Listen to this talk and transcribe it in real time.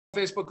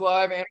Facebook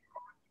Live. And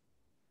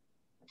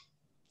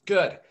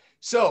good.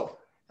 So,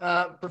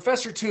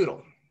 Professor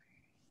Tootle,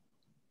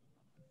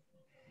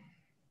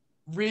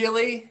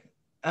 really?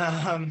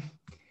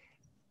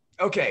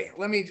 Okay,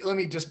 let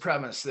me just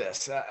premise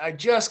this. I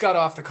just got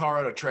off the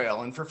Colorado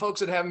Trail, and for folks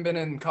that haven't been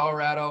in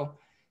Colorado,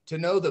 to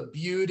know the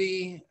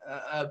beauty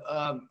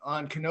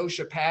on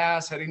Kenosha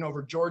Pass, heading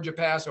over Georgia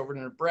Pass, over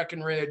to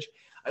Breckenridge,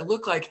 I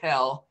look like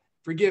hell.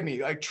 Forgive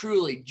me. I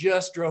truly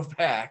just drove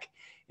back.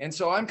 And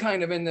so I'm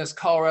kind of in this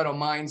Colorado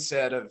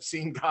mindset of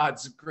seeing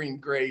God's green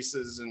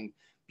graces and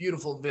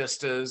beautiful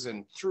vistas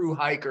and through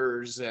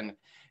hikers. And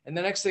the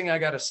next thing I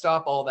got to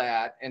stop all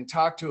that and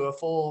talk to a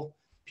full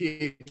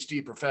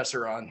PhD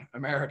professor on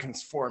American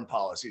foreign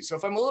policy. So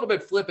if I'm a little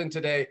bit flippant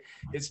today,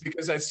 it's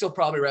because I'd still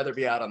probably rather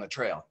be out on the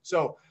trail.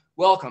 So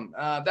welcome.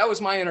 That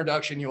was my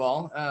introduction, you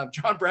all.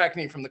 John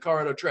Brackney from the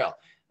Colorado Trail.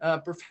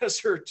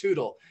 Professor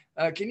Tootle,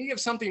 can you give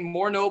something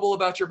more noble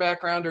about your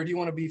background, or do you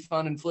want to be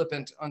fun and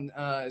flippant on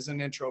as an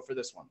intro for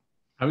this one?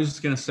 I was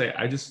just going to say,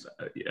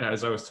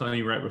 as I was telling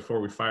you right before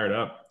we fired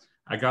up,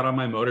 I got on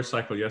my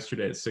motorcycle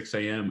yesterday at 6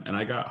 a.m. and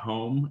I got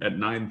home at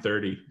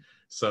 9:30.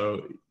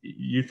 So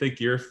you think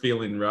you're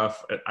feeling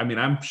rough. I mean,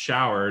 I'm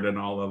showered and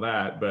all of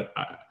that, but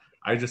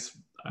I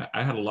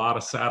had a lot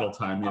of saddle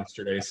time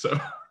yesterday. So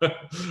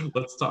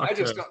let's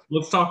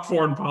talk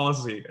foreign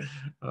policy.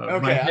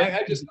 Okay.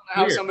 I just don't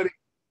know how somebody,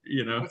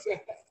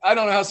 I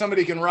don't know how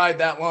somebody can ride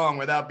that long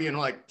without being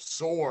like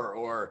sore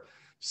or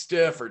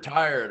stiff or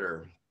tired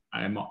or.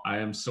 I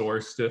am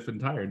sore, stiff,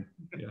 and tired.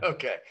 Yeah.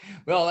 Okay.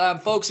 Well,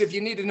 folks, if you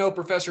need to know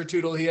Professor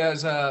Tootle, he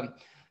has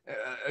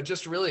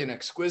just really an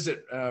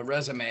exquisite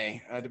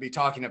resume to be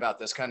talking about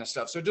this kind of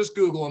stuff. So just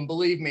Google him.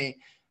 Believe me,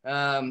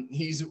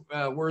 he's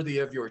worthy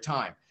of your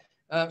time.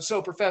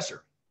 So,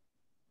 Professor,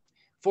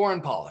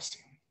 foreign policy.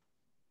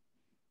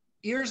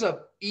 Here's an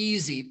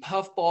easy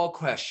puffball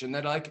question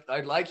that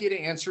I'd like you to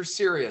answer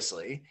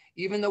seriously,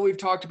 even though we've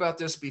talked about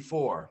this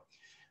before.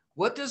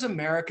 What does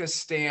America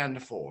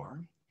stand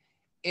for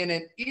in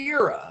an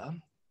era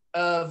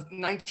of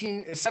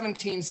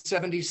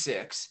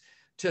 1776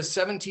 to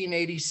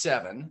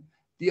 1787,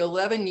 the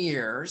 11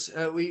 years,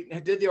 we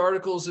did the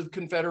Articles of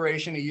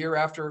Confederation a year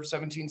after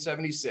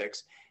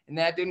 1776, and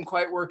that didn't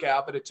quite work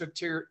out, but it took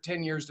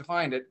 10 years to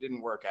find it,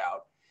 didn't work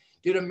out.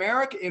 Did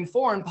America, in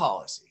foreign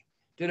policy,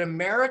 did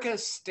America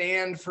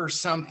stand for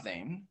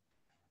something,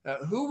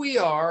 who we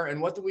are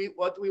and what do we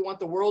want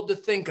the world to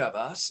think of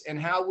us and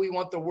how we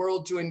want the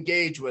world to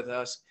engage with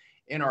us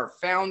in our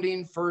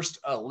founding first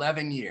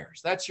 11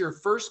 years? That's your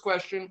first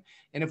question.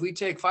 And if we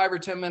take 5 or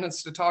 10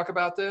 minutes to talk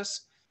about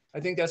this, I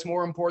think that's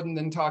more important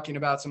than talking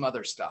about some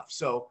other stuff.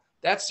 So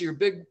that's your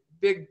big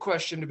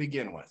question to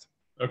begin with.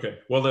 Okay.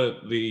 Well,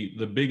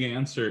 the big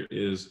answer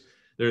is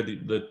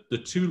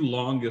the two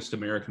longest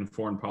American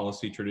foreign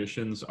policy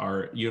traditions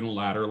are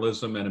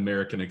unilateralism and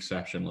American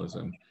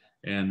exceptionalism.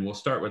 And we'll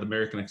start with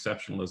American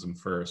exceptionalism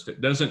first. It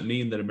doesn't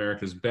mean that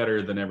America is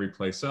better than every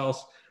place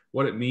else.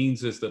 What it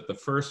means is that the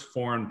first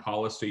foreign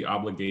policy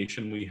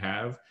obligation we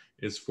have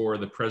is for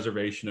the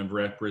preservation of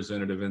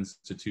representative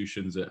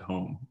institutions at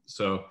home.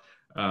 So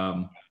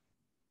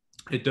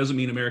it doesn't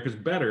mean America's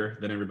better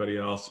than everybody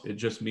else. It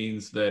just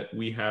means that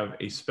we have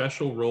a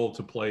special role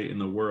to play in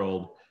the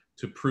world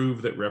to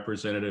prove that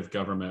representative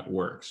government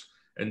works.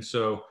 And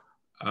so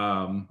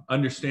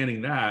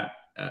understanding that,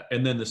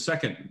 and then the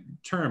second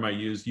term I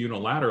used,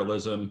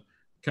 unilateralism,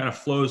 kind of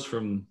flows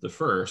from the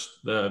first.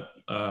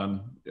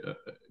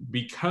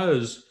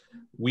 Because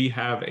we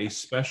have a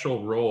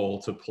special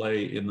role to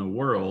play in the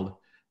world,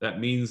 that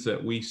means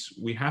that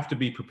we have to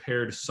be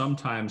prepared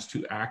sometimes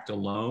to act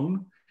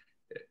alone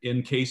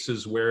in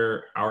cases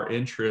where our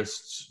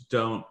interests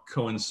don't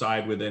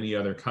coincide with any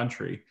other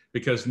country,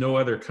 because no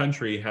other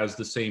country has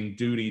the same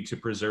duty to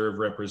preserve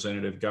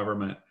representative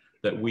government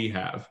that we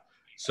have.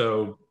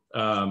 So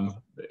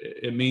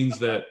it means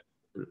that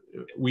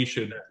we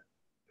should.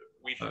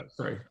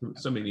 Sorry,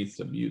 somebody needs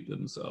to mute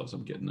themselves.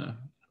 I'm getting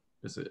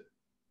is it?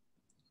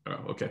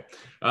 Oh, okay.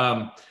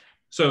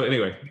 So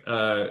anyway,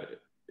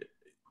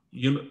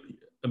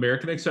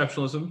 American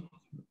exceptionalism,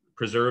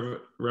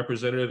 preserve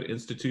representative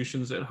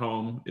institutions at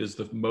home, is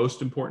the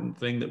most important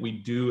thing that we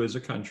do as a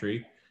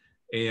country.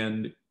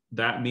 And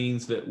that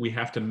means that we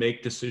have to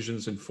make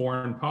decisions in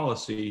foreign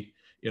policy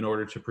in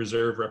order to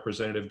preserve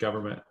representative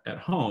government at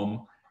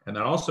home. And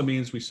that also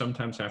means we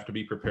sometimes have to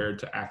be prepared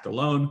to act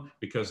alone,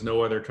 because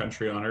no other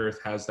country on earth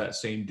has that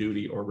same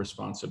duty or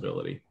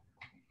responsibility.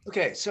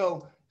 Okay,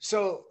 so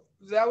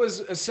that was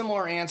a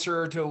similar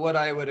answer to what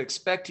I would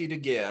expect you to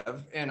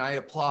give, and I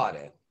applaud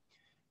it.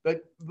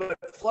 But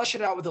flush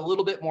it out with a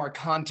little bit more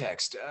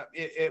context.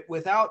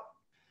 Without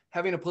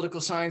having a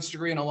political science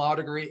degree and a law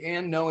degree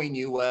and knowing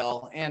you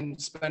well and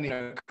spending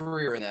a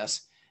career in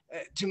this,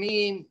 to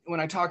me, when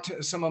I talk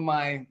to some of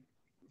my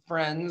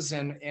friends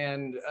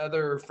and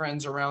other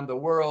friends around the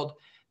world,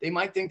 they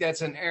might think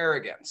that's an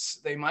arrogance.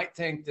 They might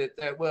think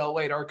that well,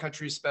 wait, our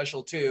country's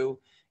special too.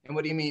 And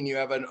what do you mean you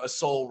have a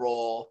sole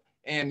role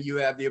and you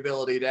have the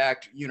ability to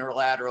act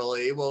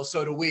unilaterally? Well,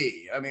 so do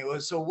we. I mean,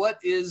 so what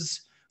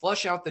is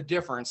flush out the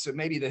difference, so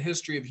maybe the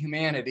history of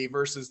humanity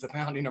versus the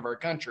founding of our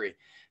country.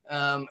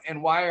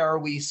 And why are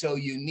we so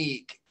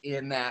unique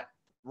in that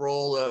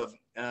role of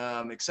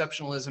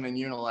exceptionalism and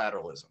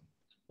unilateralism?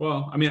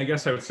 Well, I mean, I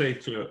guess I would say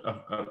to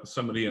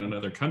somebody in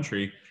another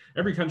country,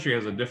 every country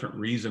has a different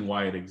reason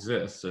why it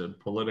exists,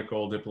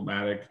 political,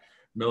 diplomatic,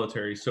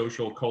 military,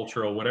 social,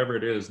 cultural, whatever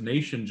it is.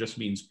 Nation just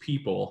means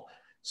people.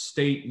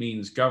 State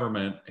means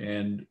government.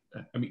 And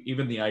I mean,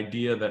 even the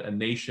idea that a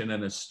nation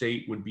and a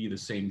state would be the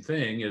same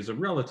thing is a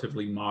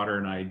relatively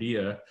modern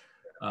idea.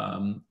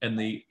 And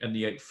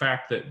the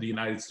fact that the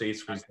United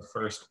States was the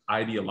first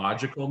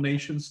ideological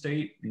nation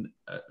state,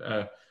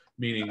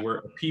 meaning we're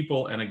a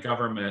people and a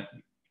government,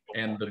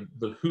 and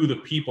the who the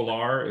people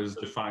are is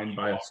defined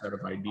by a set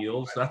of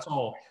ideals. That's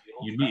all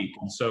unique.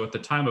 And so at the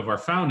time of our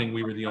founding,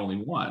 we were the only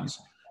ones.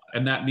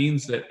 And that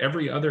means that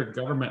every other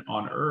government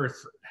on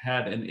earth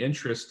had an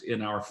interest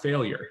in our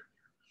failure.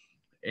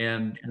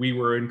 And we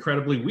were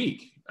incredibly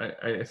weak.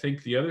 I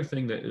think the other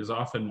thing that is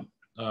often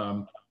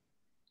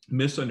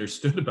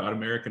misunderstood about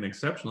American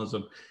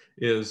exceptionalism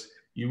is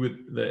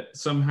that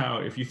somehow,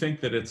 if you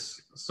think that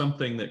it's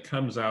something that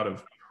comes out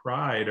of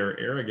pride or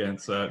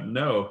arrogance,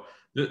 no.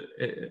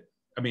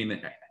 I mean,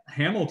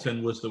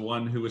 Hamilton was the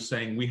one who was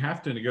saying we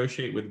have to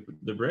negotiate with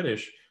the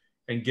British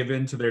and give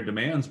in to their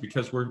demands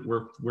because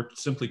we're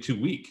simply too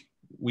weak.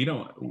 We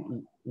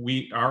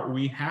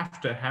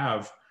have to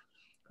have,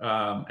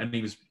 and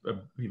he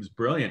was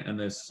brilliant in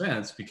this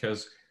sense,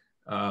 because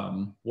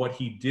what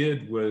he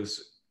did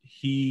was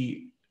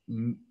he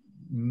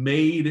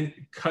made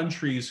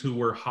countries who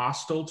were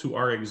hostile to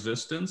our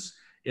existence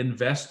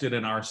invested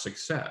in our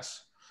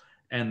success.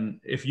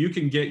 And if you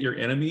can get your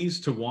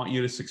enemies to want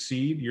you to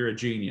succeed, you're a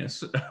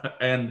genius.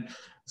 And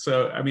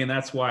so, I mean,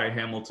 that's why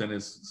Hamilton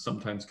is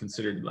sometimes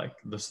considered like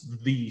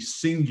the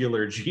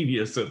singular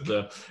genius of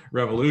the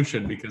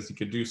revolution, because he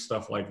could do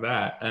stuff like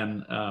that.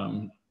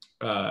 And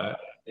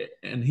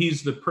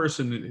he's the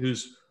person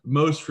who's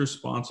most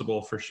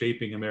responsible for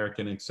shaping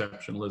American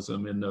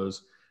exceptionalism in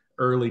those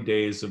early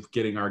days of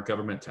getting our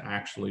government to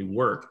actually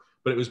work.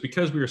 But it was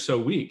because we were so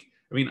weak.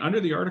 I mean, under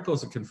the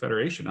Articles of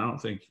Confederation, I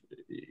don't think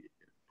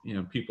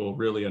people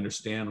really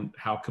understand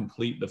how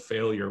complete the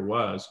failure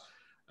was.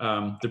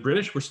 The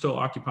British were still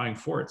occupying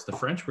forts. The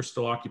French were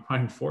still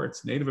occupying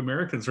forts. Native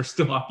Americans were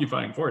still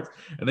occupying forts,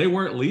 and they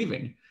weren't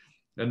leaving.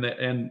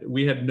 And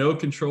we had no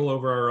control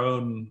over our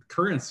own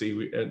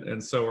currency.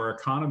 And so our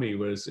economy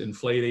was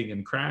inflating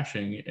and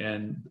crashing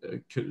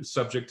and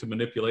subject to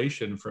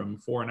manipulation from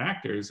foreign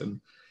actors.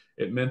 And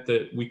it meant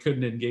that we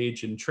couldn't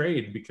engage in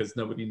trade because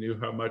nobody knew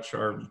how much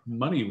our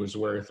money was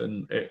worth.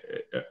 And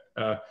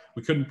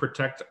we couldn't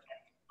protect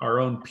our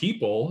own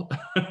people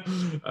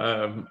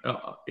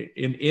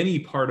in any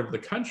part of the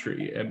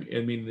country. And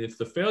I mean, if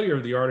the failure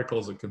of the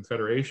Articles of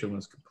Confederation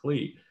was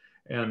complete,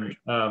 and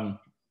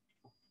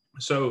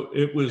so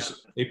it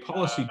was a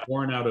policy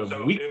born out of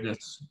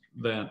weakness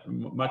than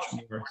much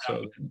more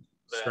so than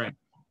strength.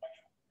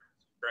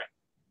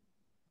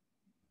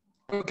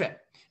 Okay,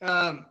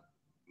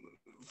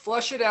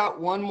 flush it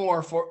out one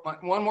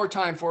more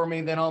time for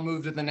me, then I'll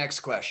move to the next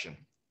question.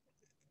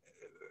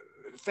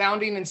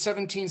 Founding in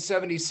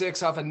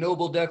 1776 off a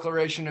noble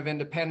Declaration of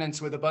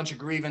Independence with a bunch of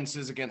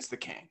grievances against the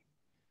king.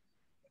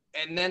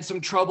 And then some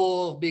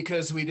trouble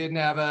because we didn't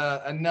have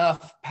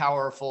enough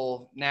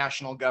powerful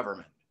national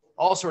government.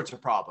 All sorts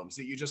of problems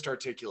that you just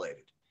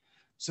articulated.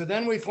 So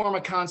then we form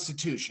a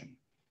constitution.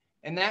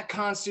 And that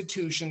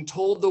constitution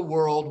told the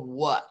world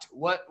what?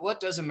 What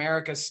does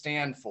America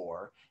stand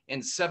for in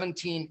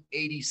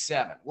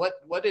 1787?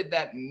 What did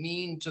that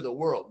mean to the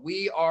world?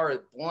 We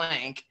are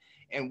blank.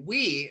 And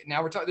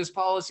now we're talking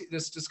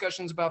this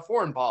discussion is about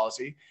foreign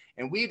policy,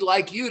 and we'd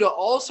like you to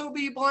also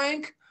be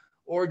blank,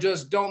 or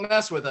just don't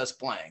mess with us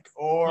blank,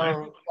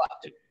 or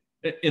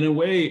what? In a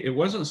way, it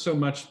wasn't so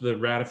much the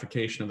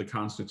ratification of the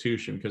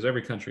Constitution, because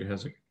every country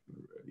has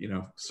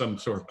some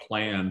sort of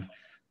plan,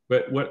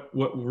 but what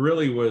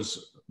really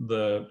was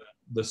the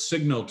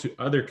signal to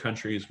other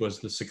countries was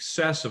the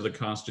success of the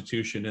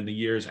Constitution in the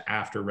years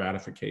after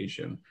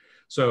ratification.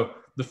 So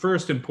the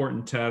first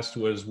important test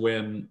was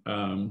when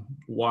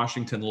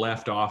Washington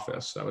left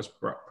office. That was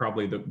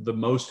probably the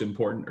most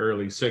important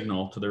early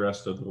signal to the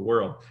rest of the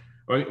world.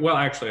 Well,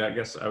 actually, I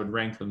guess I would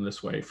rank them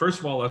this way. First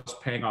of all, us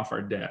paying off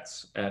our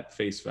debts at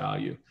face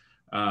value.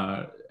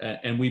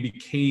 And we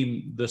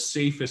became the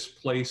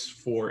safest place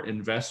for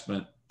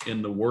investment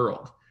in the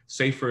world,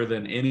 safer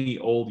than any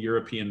old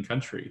European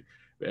country,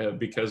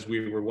 because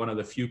we were one of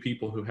the few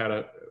people who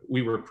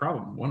we were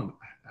probably one of the,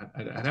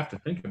 I'd have to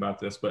think about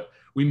this, but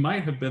we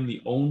might have been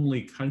the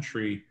only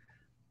country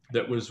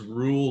that was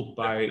ruled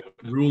by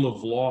rule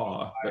of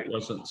law, that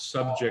wasn't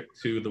subject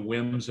to the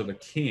whims of a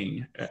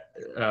king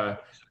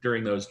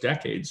during those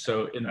decades.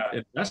 So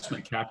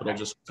investment capital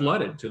just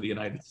flooded to the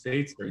United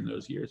States during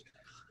those years.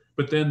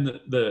 But then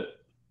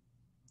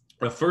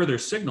a further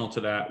signal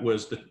to that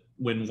was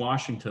when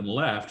Washington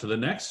left. The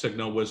next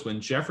signal was when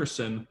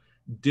Jefferson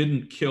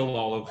didn't kill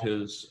all of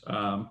his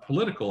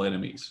political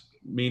enemies,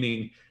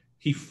 meaning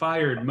he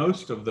fired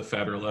most of the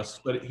Federalists,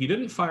 but he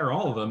didn't fire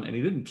all of them, and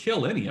he didn't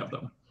kill any of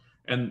them.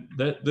 And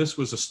that this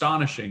was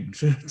astonishing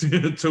to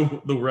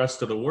the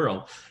rest of the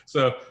world.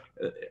 So,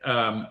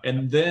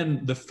 and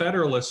then the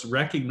Federalists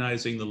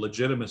recognizing the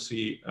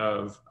legitimacy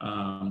of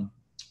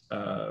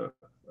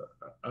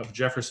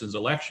Jefferson's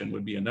election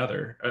would be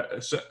another.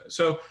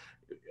 So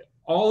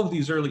all of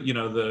these early,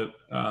 the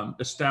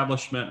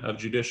establishment of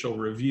judicial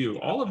review,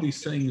 all of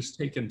these things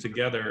taken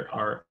together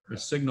are a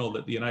signal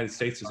that the United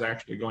States is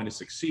actually going to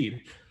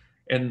succeed.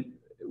 And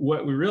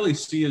what we really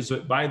see is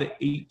that by the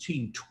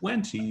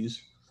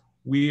 1820s,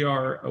 we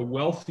are a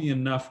wealthy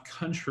enough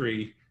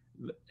country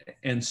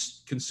and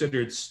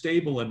considered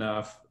stable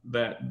enough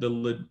that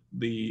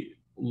the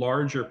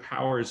larger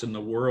powers in the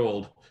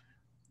world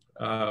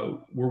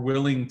were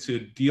willing to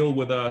deal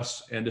with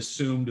us and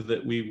assumed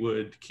that we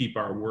would keep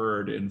our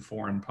word in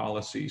foreign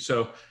policy.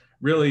 So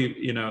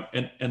really,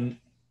 and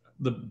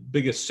the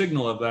biggest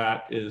signal of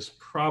that is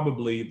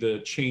probably the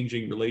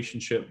changing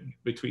relationship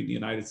between the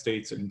United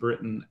States and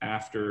Britain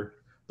after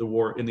the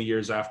war, in the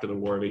years after the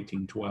War of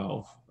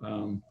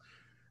 1812.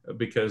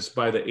 Because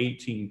by the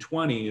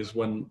 1820s,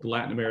 when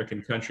Latin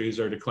American countries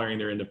are declaring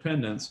their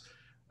independence,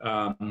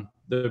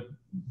 the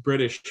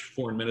British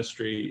foreign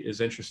ministry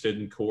is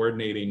interested in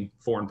coordinating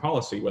foreign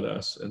policy with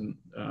us. And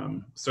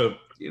so,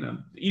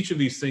 each of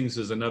these things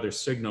is another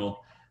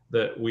signal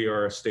that we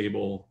are a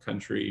stable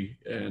country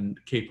and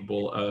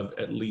capable of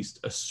at least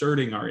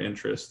asserting our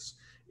interests,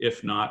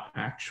 if not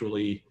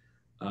actually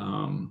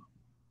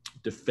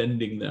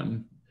defending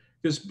them.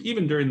 Because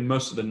even during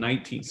most of the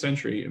 19th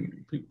century,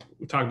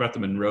 we talk about the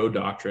Monroe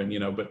Doctrine,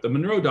 but the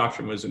Monroe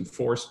Doctrine was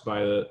enforced by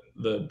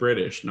the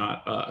British,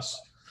 not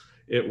us.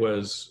 It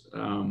was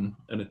an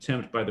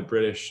attempt by the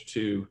British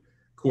to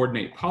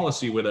coordinate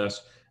policy with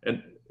us.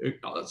 And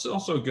it's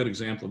also a good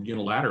example of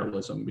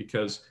unilateralism,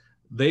 because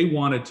they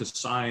wanted to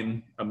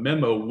sign a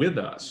memo with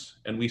us.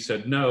 And we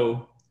said,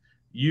 no,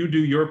 you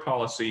do your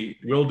policy,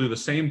 we'll do the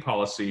same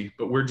policy,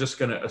 but we're just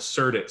going to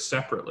assert it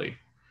separately.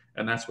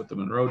 And that's what the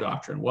Monroe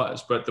Doctrine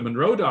was. But the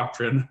Monroe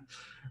Doctrine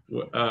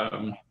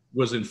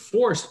was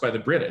enforced by the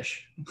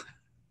British,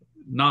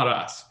 not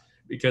us,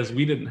 because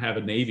we didn't have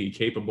a Navy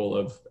capable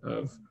of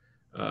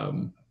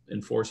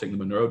enforcing the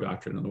Monroe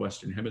Doctrine in the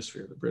Western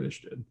Hemisphere. The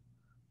British did.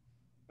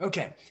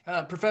 Okay.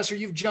 Professor,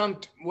 you've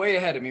jumped way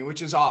ahead of me,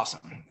 which is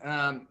awesome.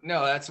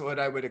 No, that's what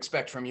I would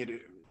expect from you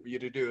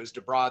to do, is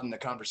to broaden the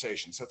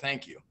conversation. So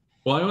thank you.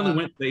 Well, I only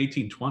went to the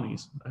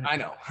 1820s. I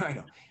know.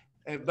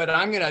 But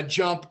I'm going to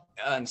jump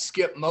and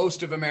skip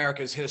most of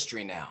America's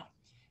history now.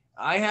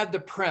 I had the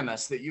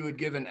premise that you would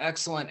give an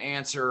excellent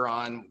answer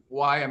on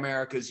why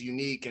America is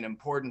unique and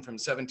important from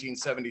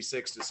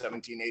 1776 to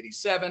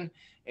 1787,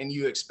 and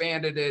you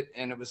expanded it,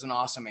 and it was an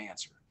awesome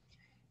answer.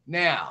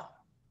 Now,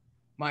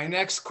 my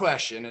next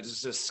question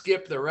is to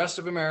skip the rest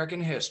of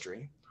American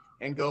history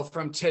and go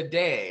from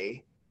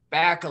today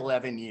back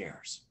 11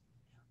 years.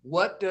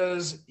 What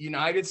does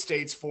United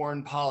States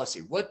foreign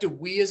policy, what do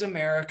we as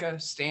America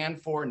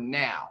stand for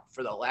now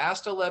for the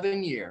last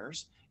 11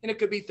 years? And it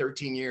could be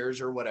 13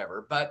 years or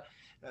whatever, but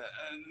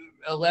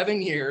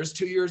 11 years,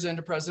 2 years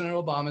into President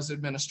Obama's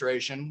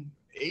administration,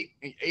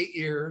 eight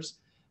years,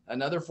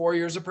 another 4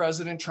 years of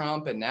President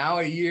Trump, and now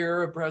a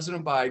year of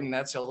President Biden,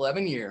 that's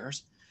 11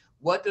 years.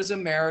 What does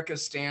America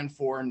stand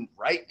for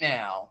right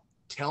now,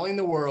 telling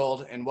the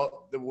world and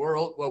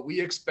what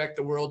we expect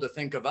the world to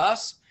think of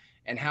us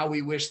and how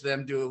we wish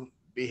them to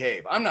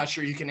behave? I'm not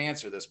sure you can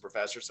answer this,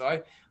 Professor.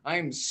 So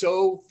I'm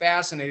so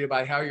fascinated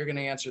by how you're going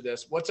to answer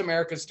this. What's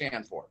America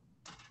stand for?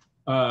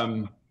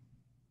 The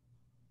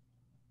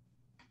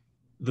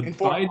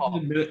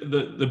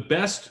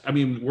best, I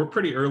mean, we're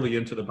pretty early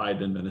into the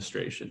Biden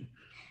administration,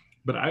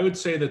 but I would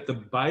say that the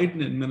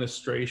Biden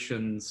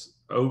administration's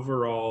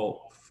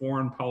overall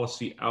foreign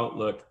policy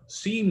outlook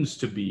seems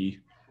to be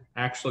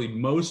actually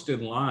most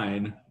in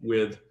line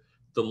with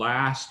the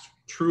last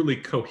truly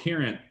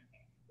coherent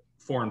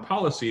foreign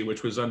policy,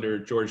 which was under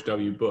George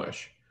W.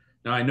 Bush.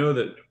 Now, I know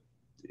that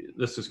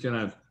this is going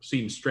to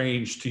seem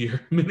strange to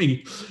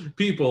many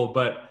people,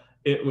 but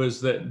it was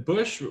that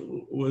Bush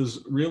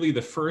was really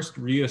the first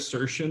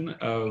reassertion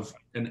of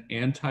an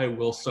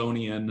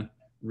anti-Wilsonian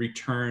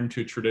return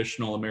to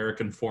traditional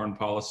American foreign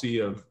policy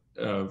of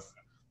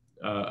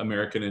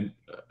American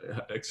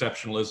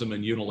exceptionalism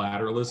and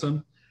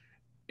unilateralism.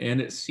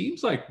 And it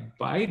seems like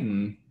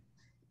Biden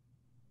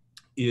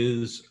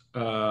is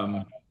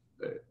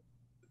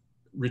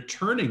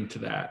returning to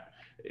that.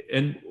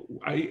 And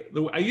I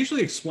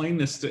usually explain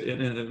this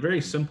in a very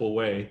simple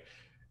way.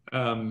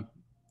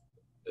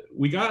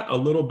 We got a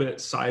little bit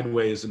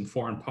sideways in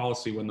foreign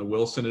policy when the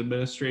Wilson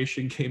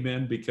administration came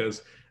in,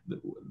 because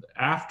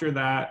after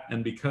that,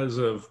 and because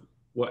of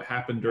what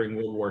happened during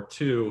World War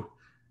II,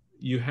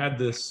 you had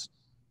this,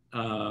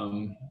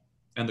 and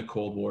the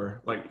Cold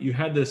War, like you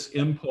had this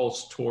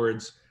impulse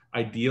towards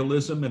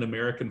idealism in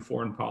American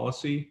foreign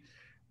policy,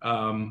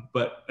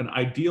 but an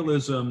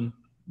idealism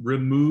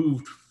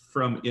removed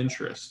from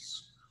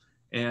interests.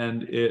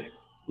 And it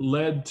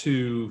led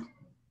to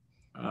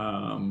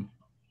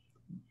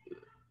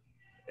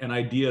an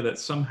idea that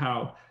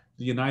somehow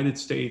the United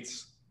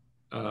States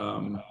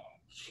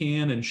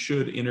can and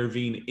should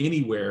intervene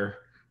anywhere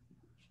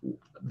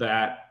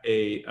that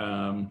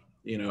an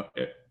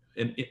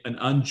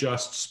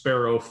unjust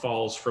sparrow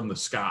falls from the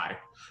sky.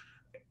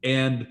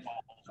 And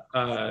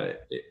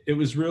it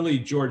was really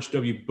George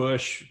W.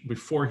 Bush,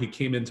 before he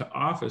came into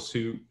office,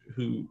 who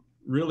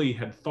really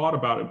had thought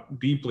about it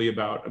deeply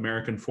about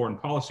American foreign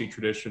policy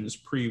traditions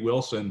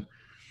pre-Wilson,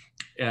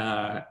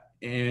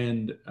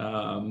 and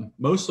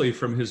mostly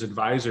from his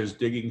advisors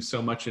digging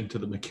so much into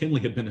the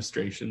McKinley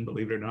administration,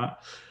 believe it or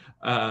not,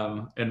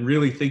 and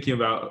really thinking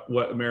about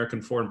what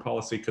American foreign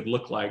policy could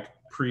look like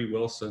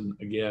pre-Wilson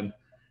again.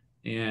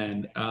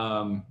 And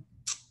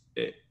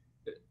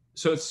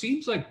so it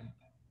seems like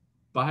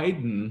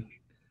Biden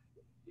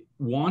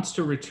wants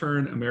to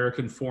return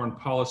American foreign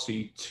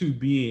policy to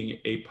being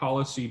a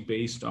policy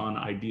based on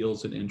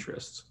ideals and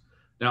interests.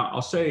 Now,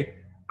 I'll say,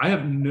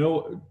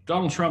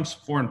 Donald Trump's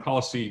foreign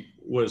policy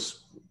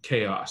was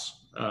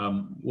chaos.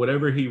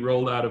 Whatever he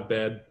rolled out of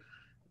bed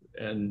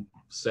and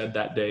said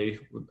that day,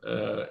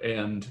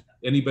 and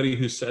anybody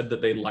who said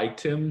that they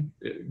liked him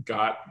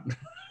got,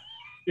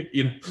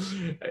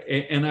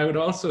 and I would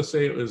also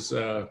say it was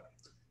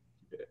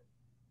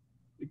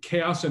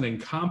chaos and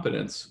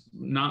incompetence,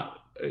 not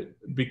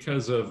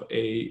because of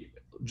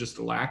just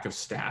a lack of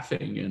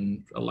staffing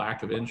and a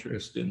lack of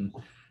interest in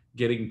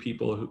getting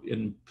people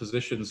in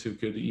positions who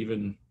could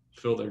even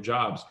fill their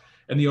jobs.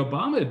 And the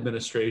Obama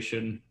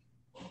administration,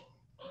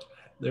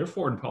 their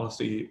foreign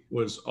policy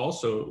was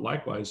also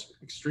likewise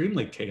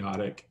extremely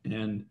chaotic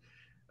and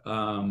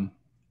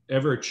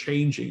ever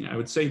changing. I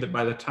would say that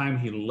by the time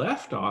he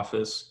left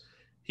office,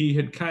 he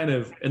had kind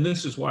of, and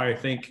this is why I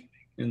think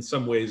in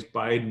some ways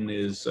Biden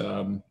is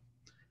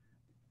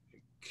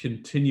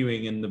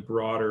continuing in the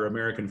broader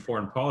American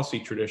foreign policy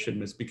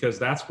tradition, is because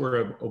that's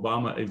where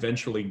Obama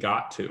eventually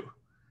got to.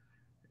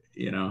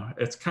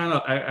 It's kind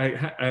of,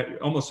 I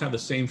almost have the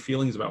same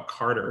feelings about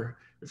Carter.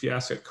 If you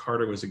ask if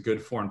Carter was a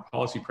good foreign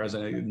policy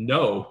president,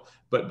 no,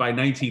 but by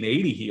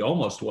 1980, he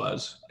almost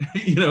was.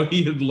 He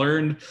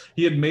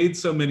had made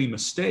so many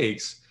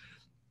mistakes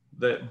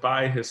that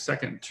by his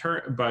second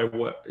term, by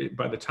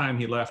the time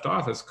he left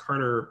office,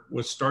 Carter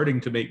was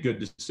starting to make good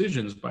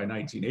decisions by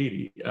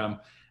 1980.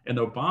 And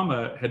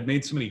Obama had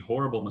made so many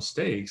horrible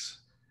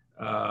mistakes.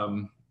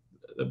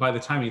 By the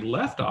time he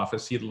left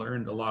office, he had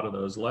learned a lot of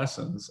those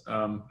lessons.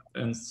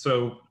 And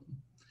so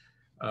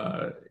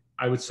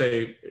I would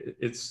say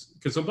it's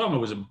because Obama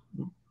was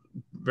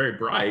very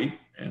bright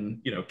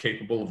and,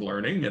 capable of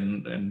learning,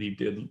 and he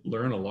did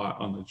learn a lot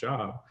on the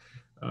job.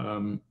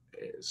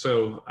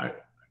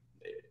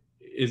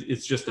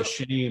 It's just a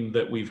shame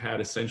that we've had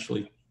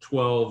essentially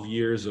 12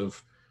 years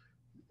of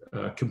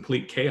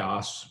complete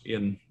chaos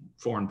in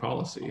foreign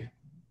policy.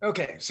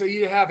 Okay, so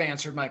you have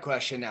answered my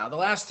question now. The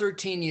last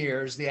 13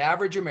 years, the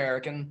average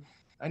American,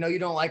 I know you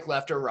don't like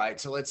left or right,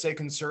 so let's say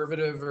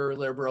conservative or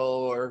liberal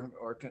or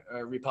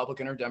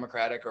Republican or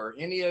Democratic or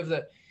any of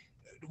the,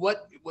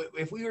 what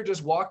if we were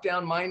just walk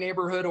down my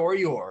neighborhood or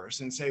yours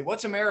and say,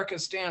 what's America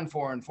stand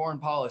for in foreign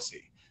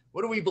policy?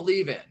 What do we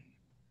believe in?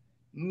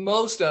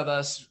 Most of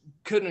us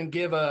couldn't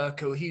give a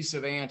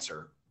cohesive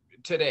answer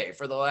today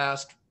for the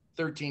last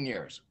 13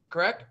 years,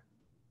 correct?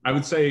 I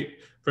would say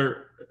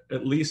for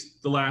at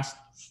least the last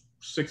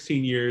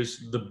 16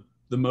 years,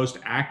 the most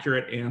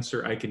accurate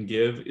answer I can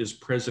give is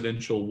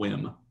presidential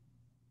whim.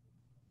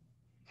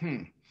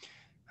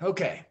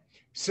 Okay,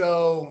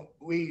 so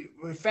we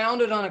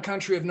founded on a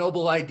country of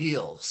noble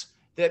ideals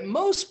that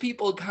most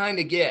people kind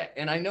of get.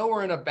 And I know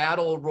we're in a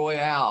battle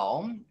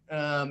royale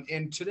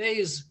in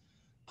today's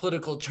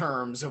political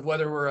terms of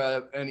whether we're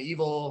an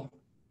evil,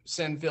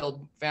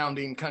 sin-filled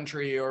founding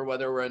country or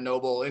whether we're a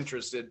noble,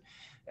 interested,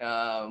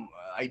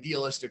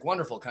 idealistic,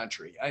 wonderful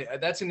country.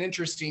 That's an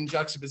interesting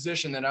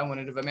juxtaposition that I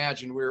wouldn't have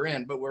imagined we were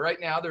in. But right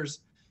now there's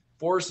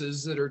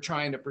forces that are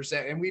trying to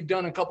present, and we've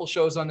done a couple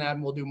shows on that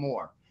and we'll do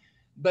more.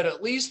 But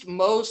at least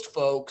most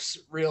folks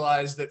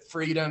realize that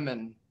freedom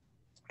and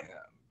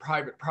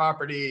private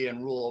property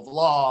and rule of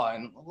law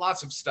and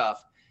lots of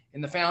stuff in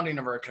the founding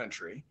of our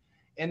country.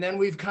 And then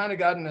we've kind of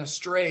gotten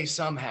astray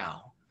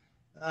somehow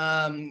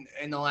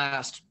in the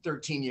last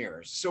 13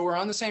 years. So we're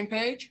on the same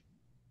page?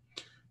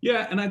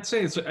 Yeah, and I'd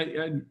say it's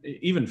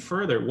even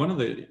further. One of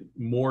the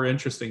more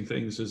interesting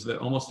things is that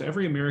almost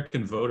every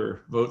American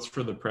voter votes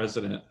for the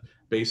president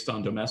based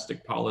on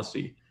domestic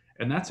policy.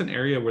 And that's an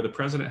area where the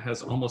president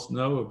has almost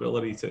no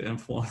ability to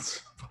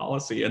influence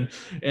policy. And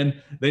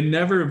they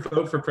never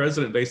vote for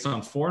president based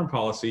on foreign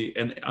policy.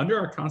 And under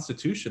our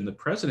Constitution, the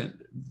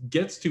president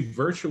gets to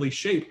virtually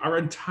shape our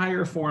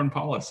entire foreign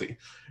policy.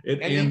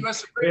 And the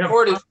U.S. Supreme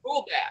Court has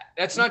ruled that.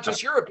 That's not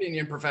just your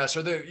opinion,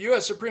 Professor. The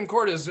U.S. Supreme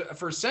Court has,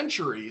 for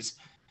centuries,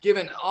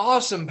 given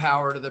awesome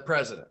power to the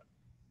president.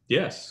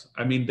 Yes.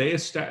 I mean,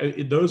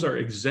 those are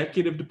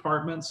executive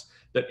departments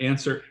that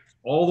answer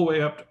all the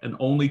way up and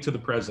only to the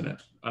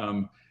president.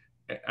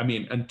 I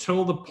mean,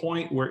 until the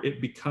point where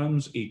it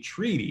becomes a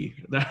treaty,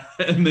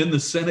 and then the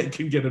Senate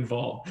can get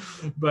involved.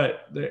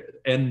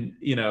 And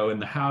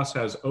the House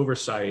has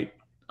oversight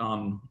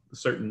on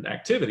certain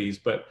activities,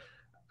 but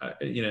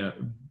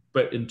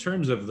but in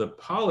terms of the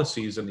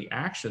policies and the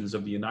actions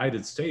of the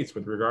United States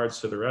with regards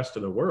to the rest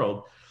of the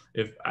world,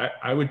 if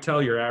I would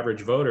tell your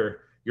average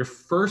voter, your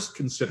first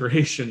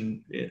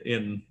consideration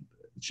in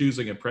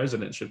choosing a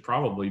president should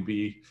probably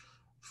be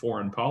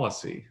foreign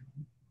policy.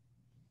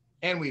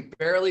 And we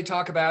barely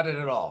talk about it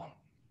at all.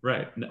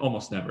 Right,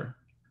 almost never.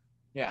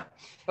 Yeah.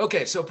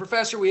 Okay, so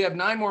Professor, we have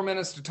 9 more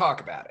minutes to talk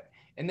about it.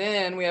 And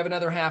then we have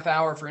another half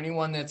hour for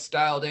anyone that's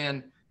dialed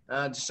in.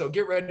 So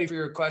get ready for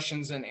your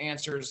questions and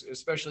answers,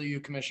 especially you,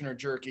 Commissioner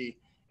Jerky,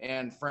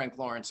 and Frank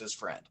Lawrence's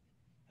friend.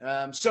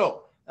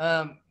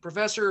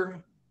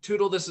 Professor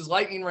Tootle, this is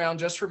lightning round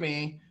just for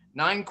me.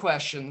 9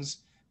 questions.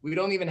 We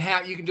don't even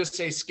have, you can just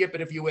say skip it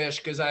if you wish,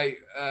 because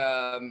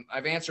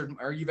I've answered,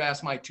 or you've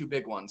asked my 2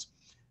 big ones.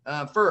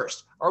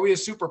 First, are we a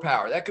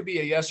superpower? That could be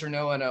a yes or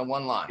no in a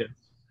 1 line. Yes.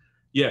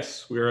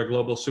 Yes, we are a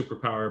global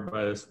superpower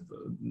by the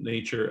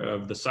nature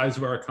of the size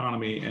of our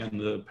economy and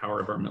the power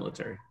of our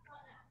military.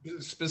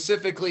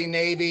 Specifically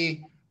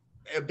Navy,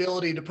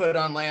 ability to put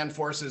on land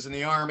forces in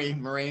the Army,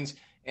 Marines,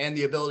 and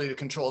the ability to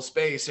control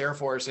space, Air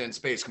Force, and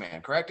Space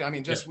Command, correct? I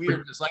mean, just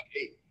weird, just like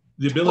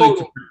the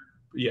ability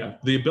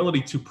the ability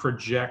to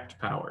project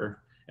power.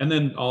 And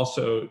then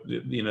also,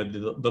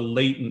 the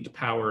latent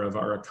power of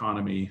our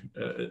economy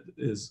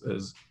is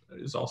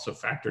also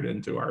factored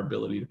into our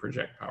ability to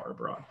project power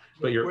abroad.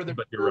 But you're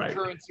right.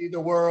 Currency of the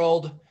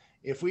world.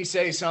 If we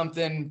say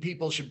something,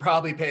 people should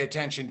probably pay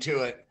attention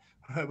to it.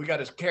 We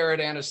got a carrot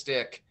and a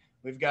stick.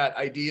 We've got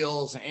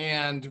ideals,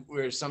 and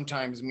we're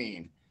sometimes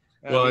mean.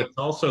 Well, it's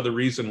also the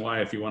reason why,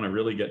 if you want to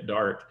really get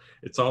dark,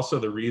 it's also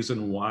the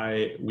reason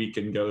why we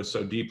can go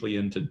so deeply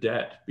into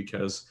debt,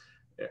 because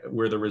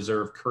we're the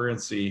reserve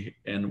currency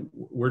and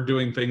we're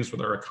doing things with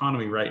our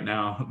economy right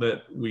now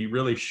that we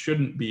really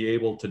shouldn't be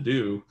able to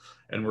do.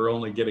 And we're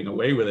only getting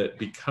away with it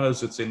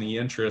because it's in the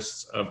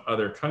interests of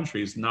other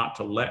countries not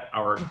to let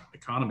our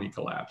economy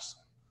collapse.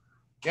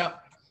 Yeah.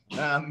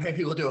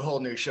 Maybe we'll do a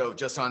whole new show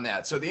just on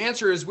that. So the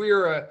answer is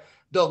we're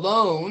the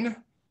lone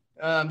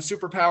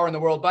superpower in the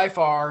world by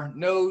far.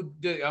 No,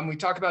 we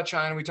talk about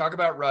China, we talk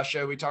about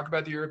Russia, we talk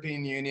about the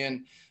European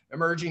Union,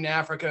 emerging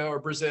Africa or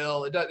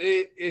Brazil.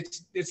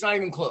 It's not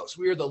even close.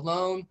 We are the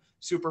lone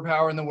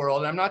superpower in the world.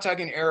 And I'm not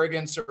talking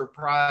arrogance or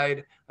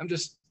pride. I'm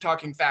just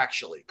talking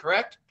factually,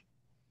 correct?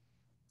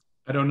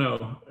 I don't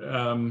know.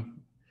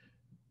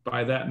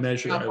 By that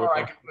measure,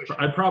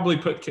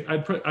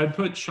 I'd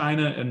put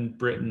China and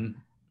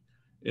Britain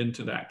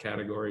into that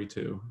category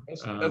too.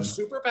 Of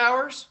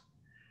superpowers?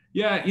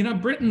 Yeah,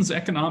 Britain's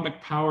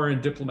economic power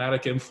and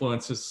diplomatic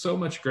influence is so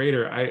much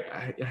greater.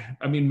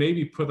 I mean,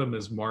 maybe put them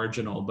as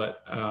marginal,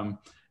 but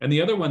and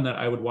the other one that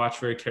I would watch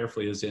very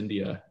carefully is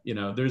India.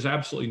 There's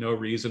absolutely no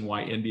reason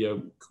why India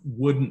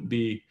wouldn't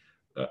be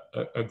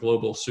a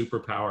global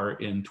superpower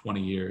in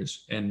 20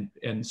 years and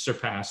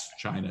surpass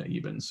China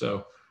even.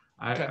 So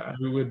I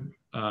would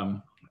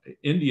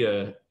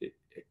India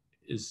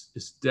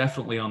is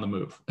definitely on the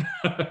move.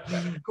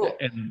 Cool.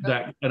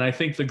 And I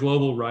think the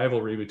global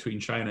rivalry between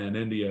China and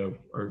India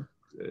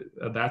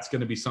that's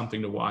going to be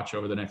something to watch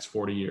over the next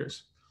 40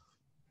 years.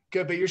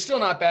 Good, but you're still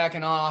not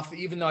backing off,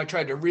 even though I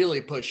tried to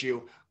really push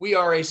you. We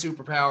are a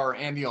superpower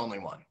and the only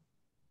one.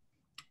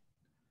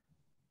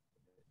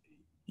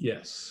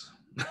 Yes.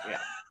 Yeah.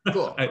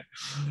 Cool.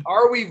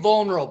 Are we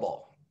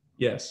vulnerable?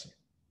 Yes.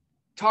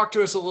 Talk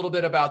to us a little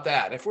bit about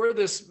that. If we're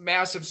this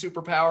massive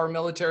superpower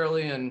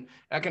militarily and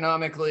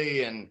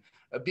economically and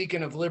a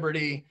beacon of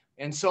liberty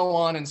and so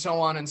on and so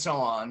on and so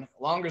on,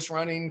 longest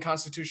running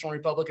constitutional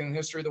republic in the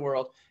history of the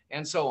world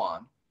and so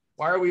on,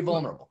 why are we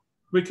vulnerable?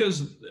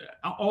 Because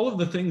all of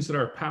the things that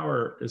our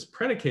power is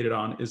predicated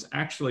on is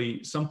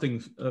actually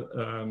something,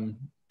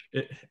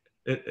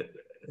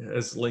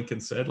 as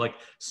Lincoln said, like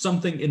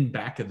something in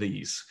back of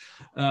these.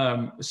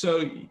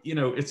 So,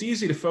 it's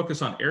easy to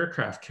focus on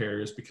aircraft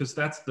carriers because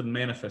that's the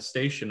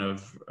manifestation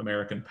of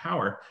American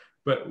power.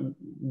 But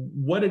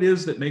what it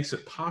is that makes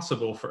it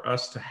possible for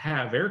us to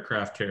have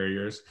aircraft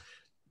carriers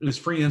is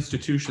free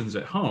institutions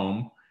at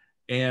home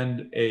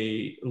and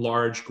a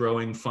large,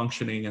 growing,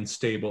 functioning, and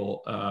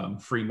stable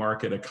free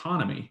market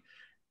economy.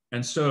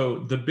 And so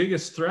the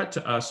biggest threat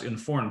to us in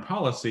foreign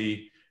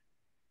policy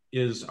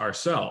is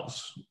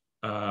ourselves.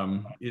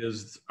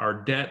 Is our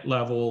debt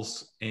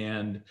levels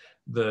and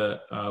the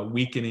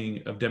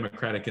weakening of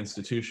democratic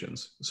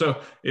institutions.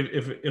 So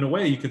if in a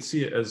way you could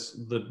see it as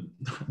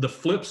the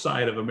flip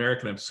side of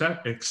American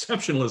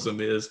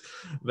exceptionalism is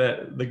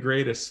that the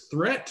greatest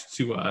threat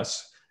to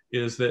us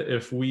is that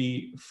if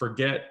we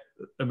forget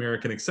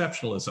American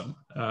exceptionalism,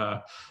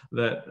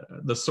 that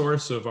the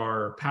source of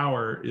our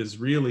power is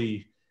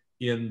really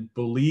in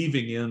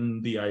believing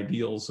in the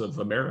ideals of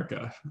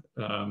America,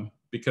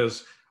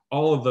 because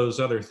all of those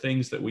other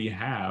things that we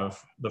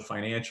have, the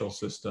financial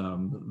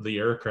system, the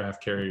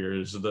aircraft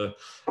carriers, the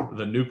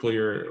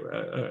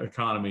nuclear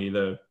economy,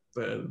 the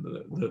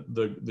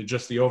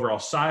just the overall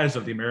size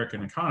of the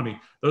American economy,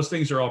 those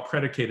things are all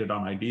predicated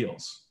on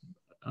ideals.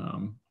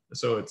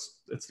 So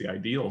it's the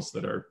ideals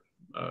that are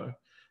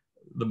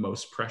the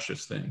most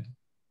precious thing.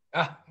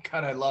 Ah,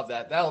 God, I love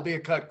that. That'll be a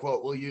cut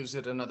quote. We'll use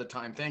it another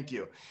time. Thank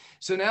you.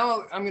 So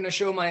now I'm going to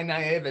show my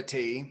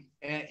naivety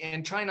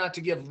and try not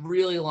to give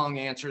really long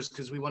answers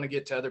because we want to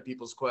get to other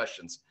people's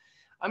questions.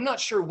 I'm not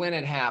sure when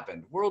it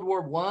happened. World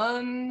War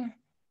One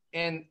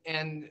and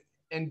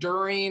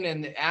during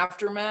and the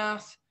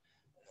aftermath,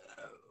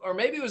 or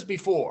maybe it was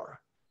before,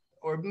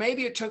 or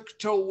maybe it took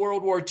till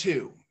World War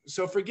II.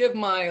 So forgive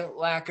my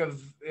lack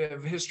of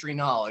history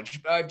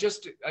knowledge. I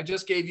just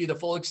gave you the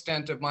full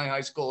extent of my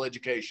high school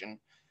education.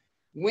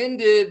 When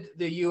did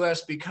the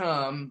U.S.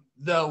 become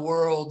the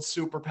world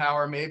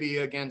superpower, maybe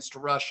against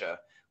Russia?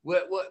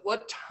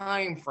 What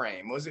time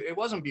frame was it? It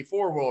wasn't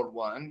before World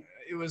War I.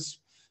 It was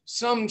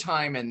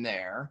sometime in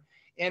there.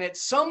 And at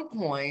some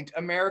point,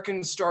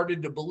 Americans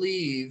started to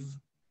believe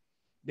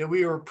that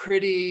we were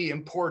pretty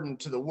important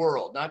to the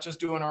world, not just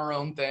doing our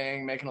own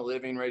thing, making a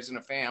living, raising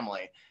a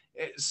family.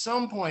 At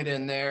some point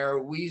in there,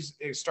 we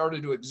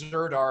started to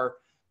exert our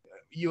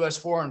U.S.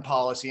 foreign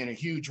policy in a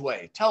huge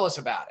way. Tell us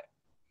about it.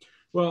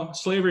 Well,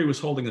 slavery was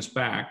holding us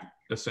back,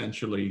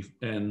 essentially.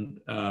 And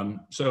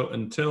so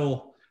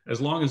until, as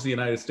long as the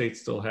United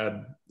States still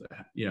had,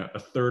 a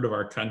third of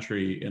our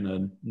country in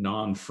a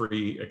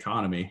non-free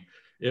economy,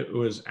 it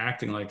was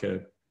acting like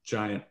a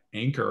giant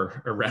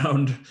anchor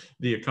around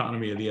the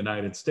economy of the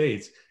United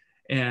States.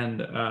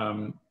 And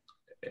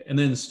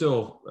then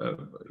still,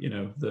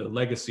 the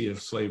legacy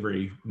of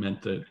slavery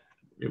meant that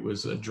it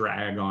was a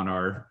drag on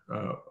our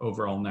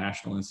overall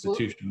national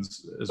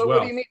institutions as well.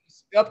 What do you mean?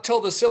 Up till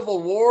the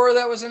Civil War,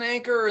 that was an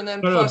anchor, and then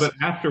no, but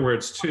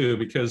afterwards too,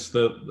 because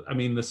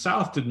the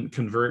South didn't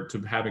convert to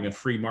having a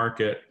free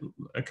market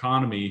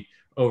economy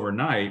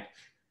overnight.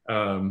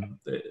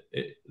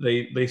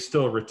 They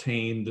still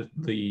retained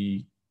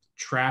the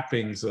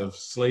trappings of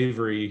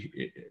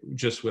slavery,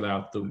 just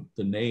without the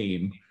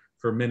name,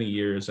 for many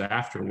years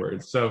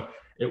afterwards. So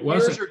it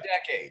wasn't years or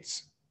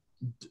decades.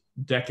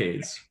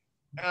 Decades.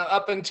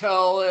 Up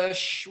until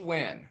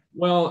when?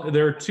 Well,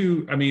 there are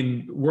two.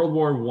 World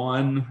War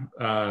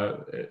I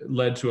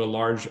led to a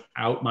large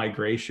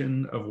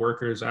out-migration of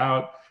workers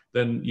out.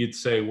 Then you'd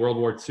say World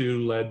War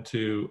II led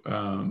to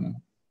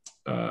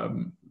the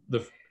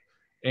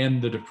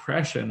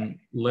Depression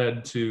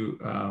led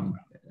to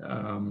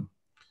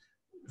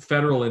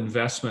federal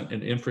investment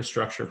in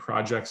infrastructure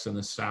projects in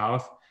the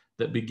South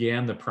that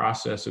began the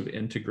process of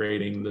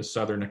integrating the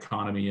Southern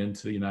economy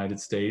into the United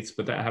States.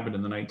 But that happened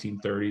in the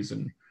 1930s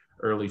and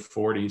early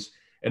 40s.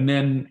 And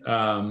then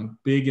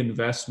big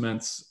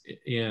investments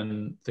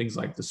in things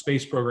like the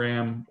space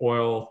program,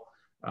 oil,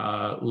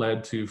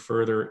 led to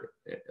further,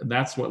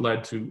 that's what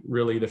led to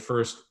really the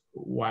first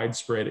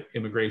widespread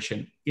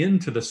immigration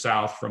into the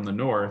South from the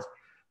North.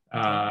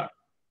 From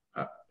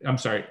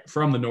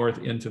the North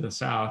into the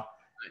South.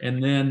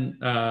 And then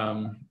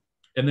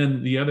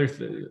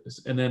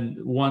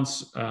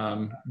once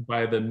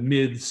by the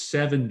mid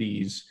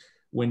 70s,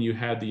 when you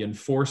had the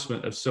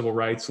enforcement of civil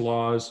rights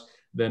laws,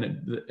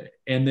 then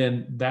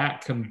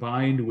that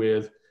combined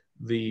with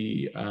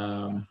the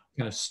kind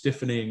of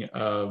stiffening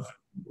of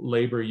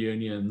labor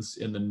unions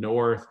in the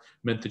North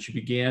meant that you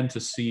began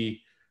to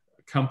see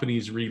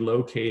companies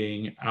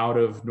relocating out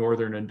of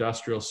northern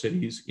industrial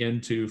cities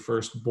into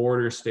first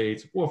border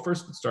states. Well,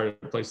 first it started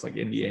a place like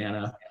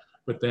Indiana,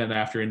 but then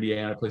after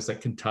Indiana, a place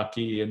like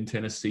Kentucky and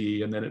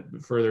Tennessee, and then it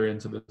further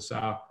into the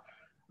South.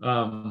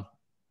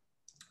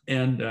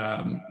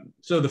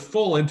 So the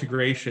full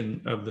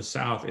integration of the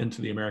South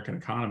into the American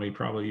economy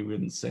probably you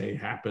wouldn't say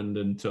happened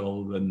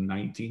until the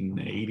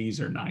 1980s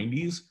or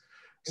 90s.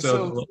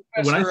 So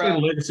when I say the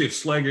legacy of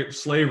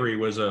slavery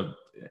was a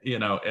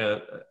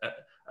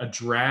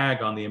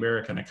drag on the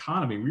American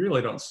economy, we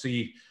really don't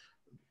see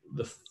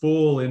the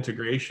full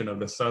integration of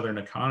the Southern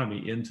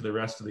economy into the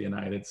rest of the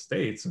United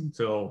States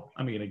until,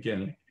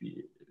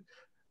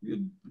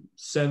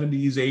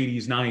 70s,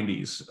 80s,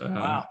 90s.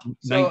 Wow.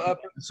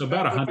 So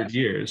about 100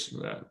 years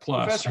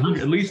plus,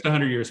 at least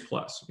 100 years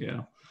plus.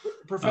 Yeah.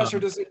 Professor,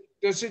 does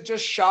it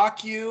just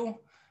shock you?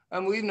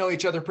 We know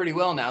each other pretty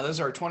well now. This is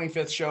our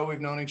 25th show. We've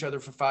known each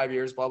other for 5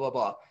 years, blah, blah,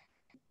 blah.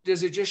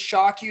 Does it just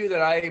shock you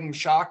that I am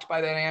shocked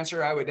by that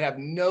answer? I would have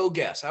no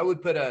guess. I would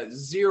put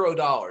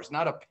 $0,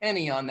 not a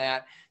penny on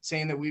that,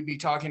 saying that we'd be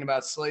talking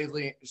about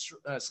slavery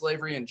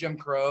and Jim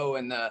Crow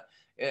and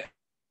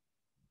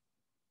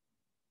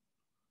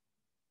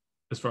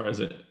as far as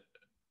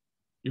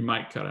your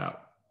mic cut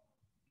out.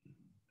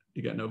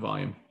 You got no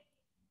volume.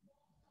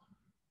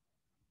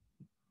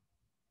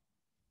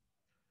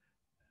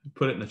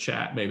 Put it in the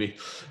chat, maybe.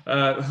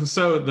 But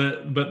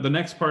the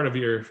next part of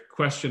your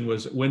question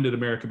was, when did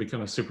America become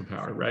a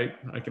superpower, right?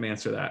 I can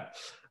answer that.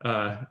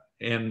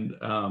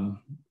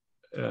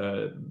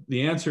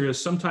 The answer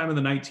is sometime in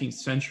the 19th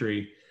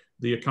century,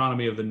 the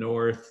economy of the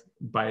North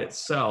by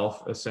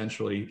itself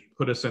essentially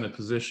put us in a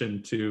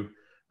position to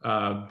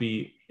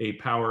be a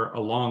power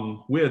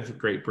along with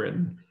Great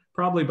Britain.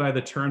 Probably by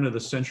the turn of the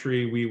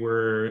century, we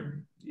were,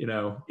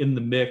 in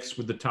the mix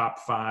with the top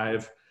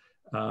five,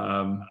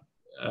 and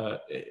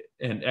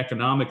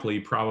economically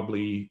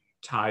probably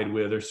tied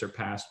with or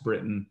surpassed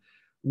Britain.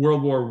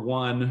 World War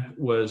I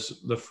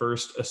was the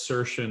first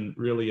assertion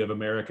really of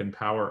American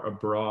power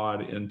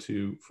abroad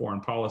into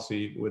foreign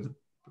policy with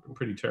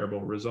pretty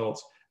terrible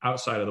results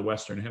outside of the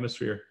Western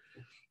Hemisphere.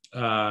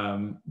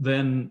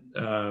 Then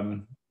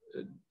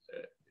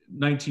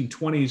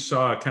 1920s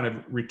saw a kind of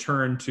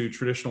return to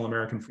traditional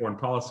American foreign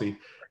policy,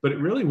 but it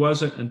really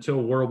wasn't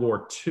until World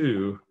War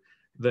II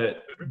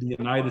that the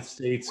United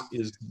States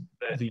is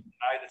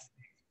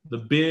the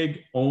big,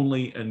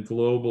 only, and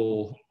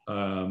global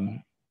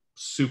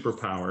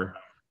superpower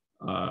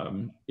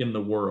in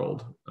the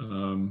world.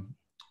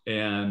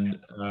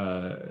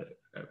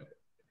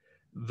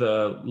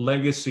 The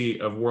legacy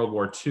of World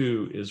War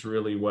II is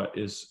really what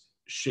is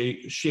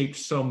shaped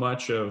so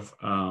much of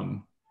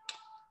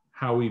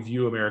how we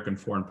view American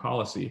foreign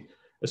policy.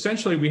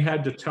 Essentially, we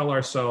had to tell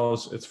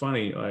ourselves, it's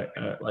funny,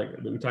 like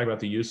we talk about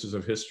the uses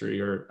of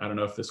history, or I don't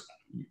know if this,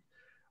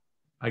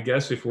 I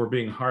guess if we're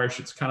being harsh,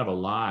 it's kind of a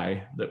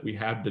lie that we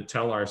had to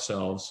tell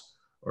ourselves,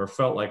 or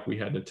felt like we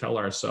had to tell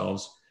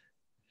ourselves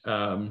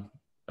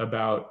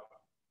about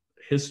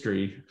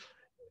history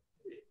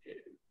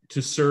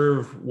to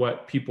serve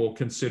what people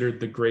considered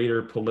the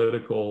greater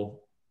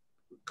political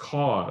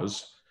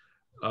cause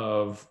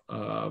of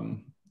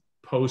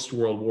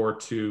post-World War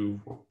II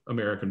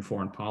American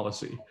foreign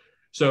policy.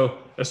 So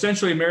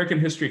essentially, American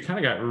history kind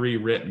of got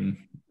rewritten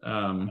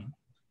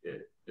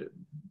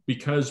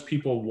because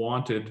people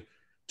wanted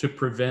to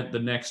prevent the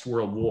next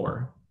world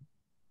war.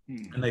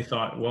 And they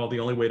thought, well, the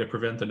only way to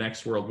prevent the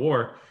next world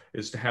war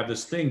is to have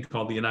this thing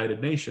called the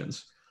United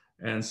Nations.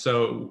 And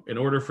so in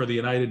order for the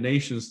United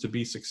Nations to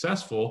be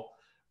successful,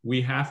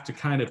 we have to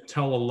kind of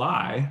tell a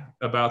lie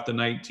about the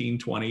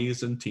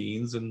 1920s and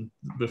teens and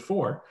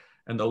before.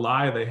 And the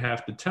lie they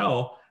have to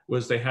tell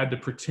was they had to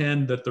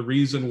pretend that the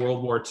reason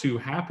World War II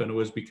happened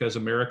was because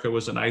America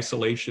was an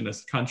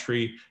isolationist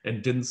country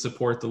and didn't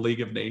support the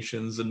League of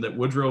Nations, and that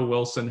Woodrow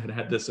Wilson had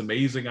had this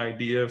amazing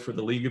idea for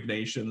the League of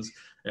Nations.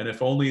 And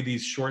if only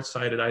these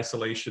short-sighted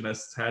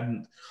isolationists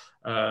hadn't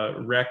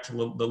wrecked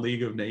the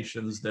League of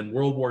Nations, then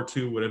World War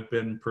II would have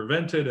been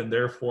prevented, and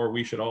therefore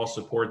we should all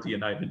support the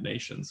United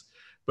Nations.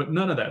 But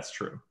none of that's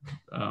true.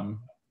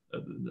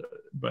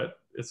 But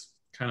it's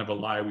kind of a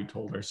lie we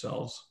told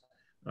ourselves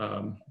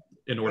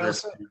in order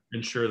to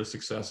ensure the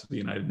success of the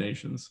United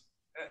Nations.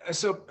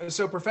 So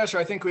Professor,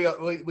 I think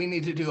we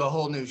need to do a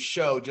whole new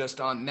show just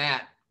on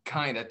that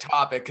kind of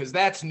topic, because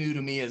that's new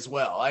to me as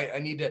well. I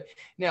need to,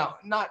 now,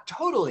 not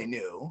totally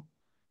new.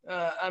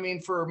 I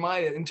mean, for my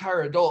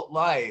entire adult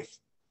life,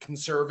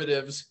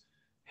 conservatives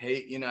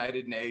hate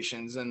United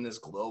Nations and this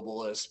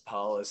globalist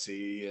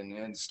policy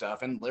and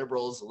stuff, and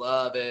liberals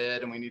love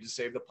it, and we need to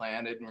save the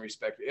planet and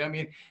respect it. I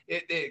mean,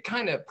 it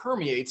kind of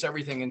permeates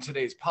everything in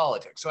today's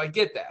politics. So I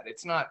get that.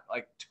 It's not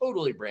like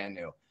totally brand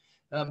new,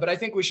 but I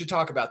think we should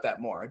talk about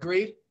that more.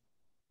 Agreed?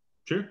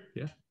 Sure,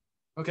 yeah.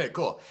 Okay,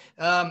 cool.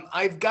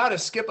 I've got to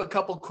skip a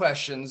couple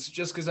questions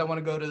just because I want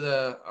to go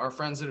to our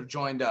friends that have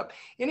joined up.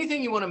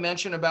 Anything you want to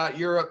mention about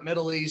Europe,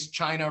 Middle East,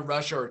 China,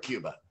 Russia, or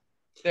Cuba?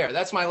 There,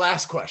 that's my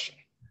last question.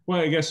 Well,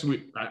 I guess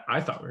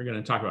I thought we were going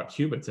to talk about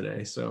Cuba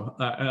today. So,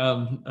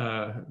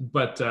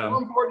 but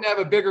more important to have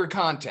a bigger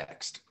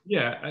context.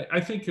 Yeah, I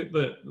think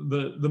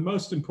the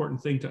most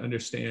important thing to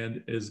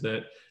understand is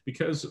that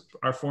because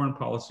our foreign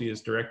policy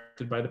is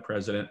directed by the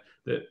president,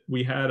 that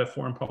we had a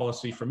foreign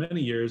policy for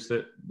many years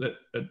that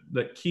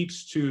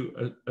keeps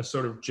to a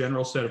sort of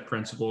general set of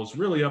principles,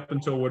 really up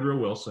until Woodrow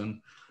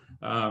Wilson.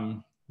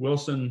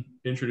 Wilson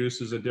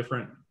introduces a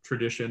different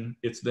tradition.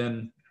 It's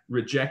then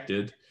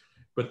rejected,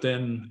 but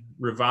then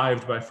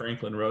revived by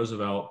Franklin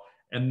Roosevelt.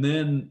 And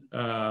then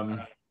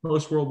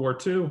post-World War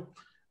II,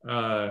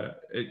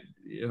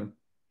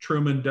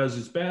 Truman does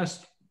his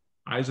best.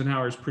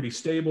 Eisenhower's pretty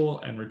stable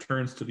and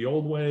returns to the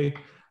old way.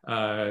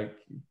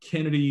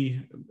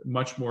 Kennedy,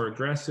 much more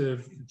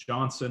aggressive.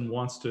 Johnson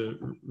wants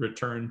to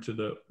return to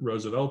the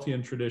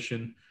Rooseveltian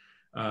tradition.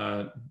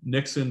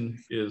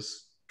 Nixon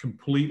is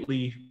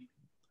completely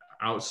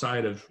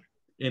outside of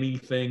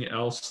anything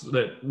else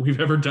that we've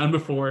ever done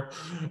before.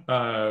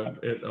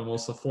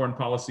 Almost a foreign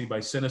policy by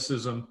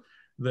cynicism.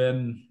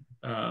 Then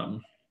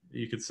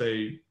you could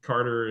say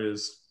Carter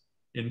is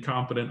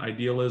incompetent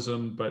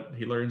idealism, but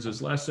he learns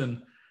his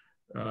lesson.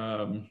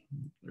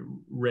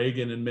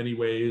 Reagan, in many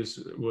ways,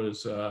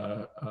 was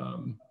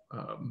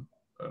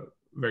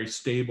very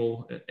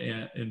stable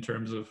in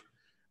terms of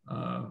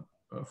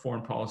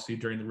foreign policy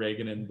during the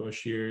Reagan and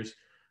Bush years.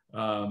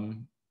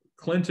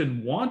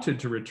 Clinton wanted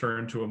to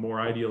return to a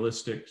more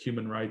idealistic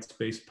human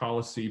rights-based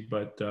policy,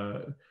 but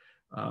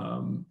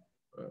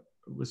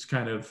was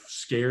kind of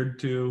scared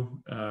to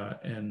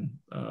and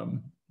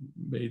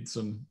made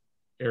some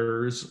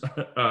errors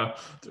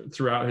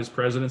throughout his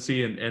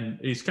presidency. And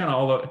he's kind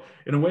of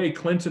in a way,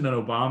 Clinton and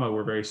Obama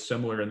were very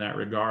similar in that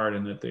regard,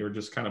 in that they were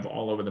just kind of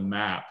all over the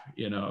map,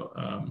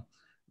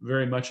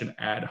 very much an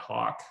ad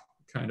hoc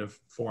kind of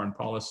foreign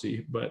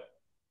policy, but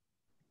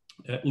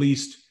at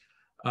least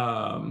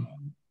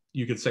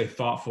you could say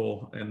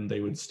thoughtful, and they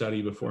would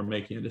study before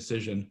making a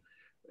decision.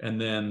 And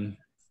then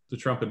the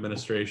Trump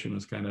administration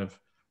was kind of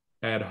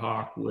ad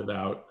hoc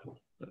without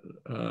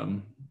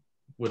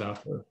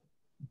without the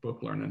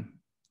book learning.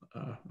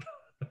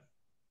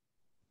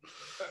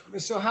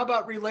 So how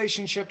about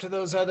relationship to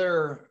those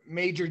other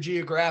major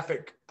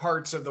geographic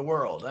parts of the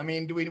world? I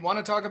mean, do we want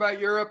to talk about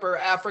Europe or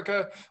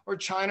Africa or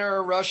China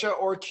or Russia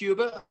or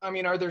Cuba? I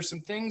mean, are there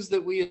some things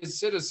that we as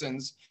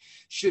citizens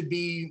should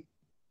be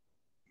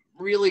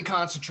really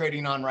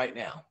concentrating on right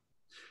now?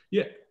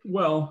 Yeah,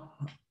 well,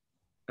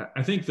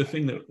 I think the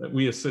thing that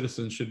we as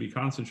citizens should be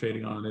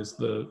concentrating on is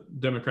the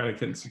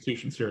democratic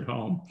institutions here at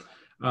home,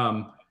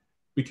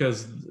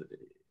 because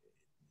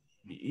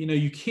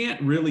you can't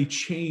really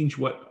change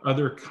what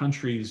other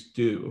countries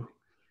do.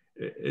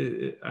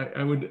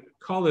 I would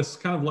call this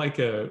kind of like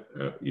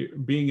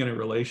being in a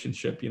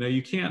relationship.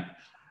 You can't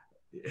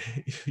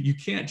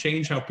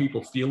change how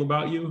people feel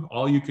about you.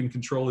 All you can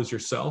control is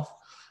yourself.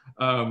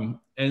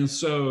 And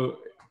so,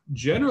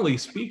 generally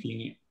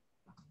speaking,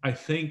 I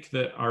think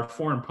that our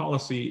foreign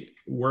policy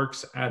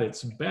works at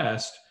its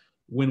best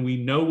when we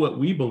know what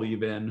we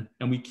believe in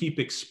and we keep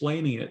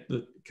explaining it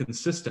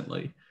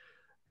consistently.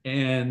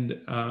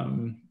 And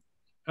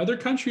other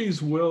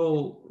countries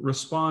will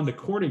respond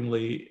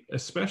accordingly,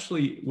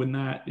 especially when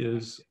that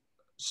is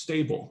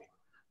stable,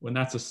 when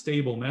that's a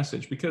stable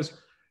message, because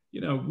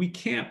we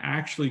can't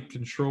actually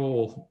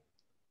control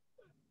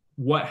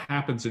what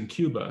happens in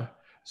Cuba.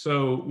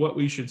 So what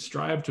we should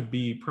strive to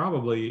be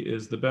probably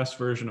is the best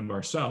version of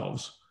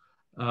ourselves,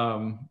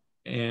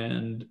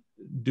 and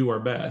do our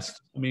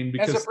best. I mean,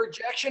 because as a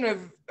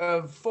projection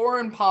of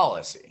foreign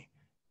policy,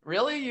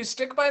 really, you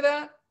stick by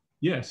that?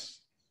 Yes.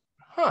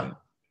 Huh.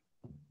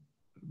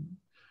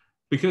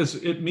 Because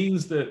it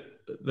means that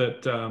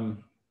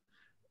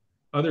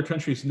other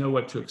countries know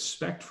what to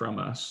expect from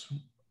us,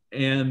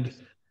 and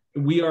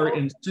we are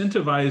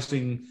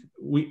incentivizing.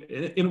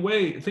 In a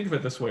way, think of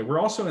it this way: we're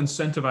also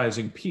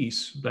incentivizing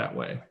peace that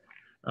way.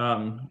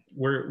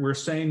 We're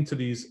saying to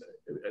these.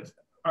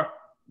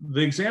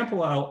 The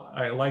example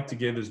I like to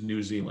give is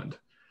New Zealand.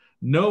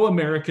 No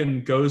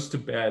American goes to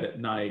bed at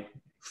night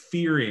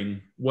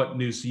fearing what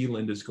New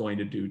Zealand is going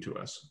to do to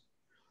us.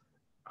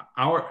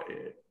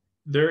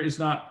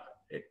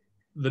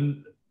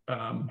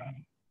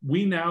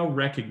 We now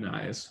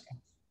recognize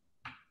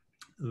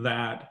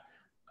that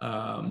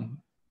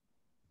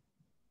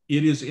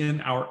it is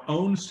in our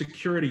own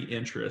security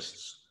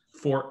interests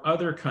for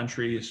other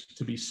countries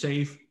to be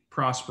safe,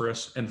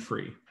 prosperous, and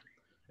free.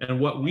 And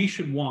what we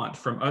should want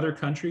from other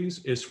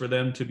countries is for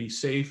them to be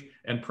safe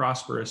and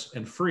prosperous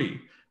and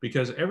free,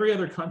 because every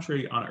other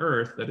country on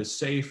earth that is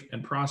safe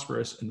and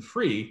prosperous and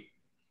free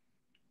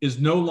is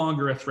no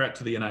longer a threat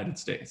to the United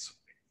States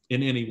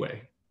in any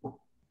way.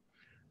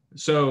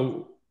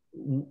 So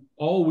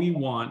all we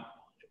want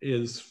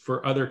is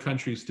for other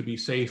countries to be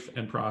safe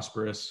and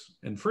prosperous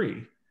and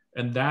free.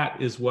 And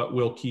that is what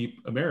will keep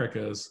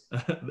Americans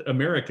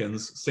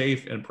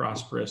safe and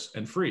prosperous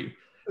and free.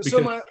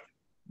 Because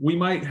we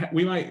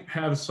might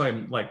have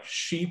some like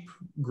sheep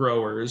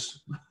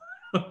growers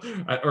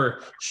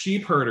or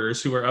sheep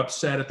herders who are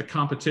upset at the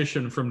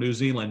competition from New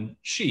Zealand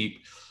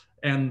sheep.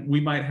 And we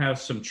might have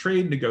some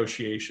trade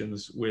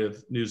negotiations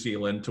with New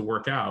Zealand to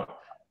work out,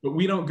 but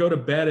we don't go to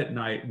bed at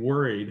night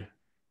worried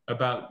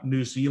about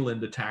New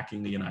Zealand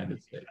attacking the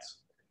United States.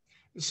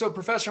 So,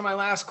 Professor, my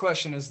last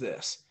question is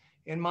this.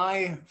 In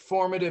my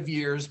formative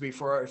years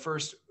before I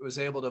first was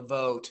able to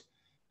vote,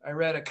 I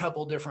read a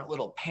couple different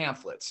little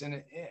pamphlets,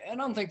 and I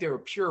don't think they were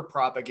pure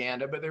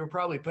propaganda, but they were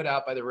probably put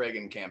out by the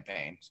Reagan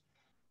campaigns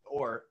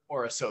or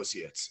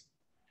associates.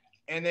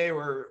 And they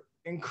were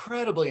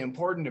incredibly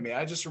important to me.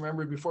 I just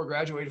remember before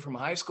graduating from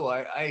high school,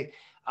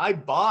 I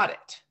bought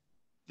it,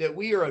 that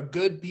we are a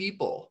good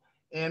people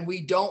and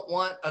we don't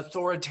want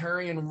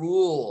authoritarian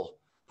rule,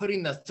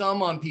 putting the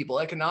thumb on people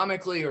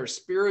economically or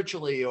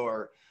spiritually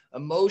or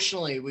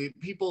emotionally.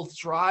 People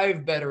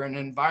thrive better in an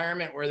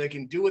environment where they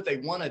can do what they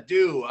want to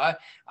do.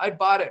 I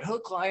bought it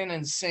hook, line,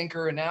 and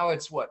sinker, and now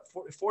it's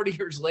 40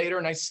 years later,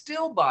 and I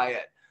still buy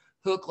it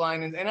hook,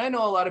 line, and I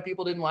know a lot of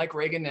people didn't like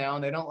Reagan now,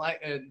 and they don't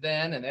like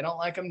then, and they don't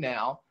like him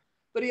now.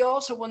 But he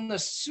also won the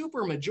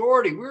super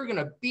majority. We were going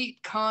to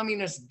beat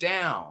communists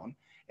down,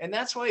 and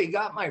that's why he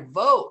got my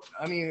vote.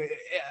 I mean,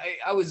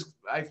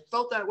 I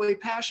felt that way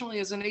passionately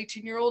as an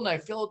 18-year-old, and I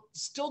feel it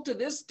still to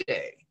this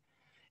day.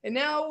 And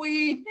now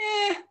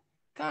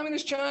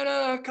communist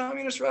China,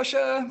 communist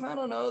Russia, I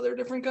don't know, they're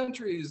different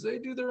countries. They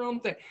do their own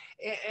thing.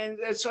 And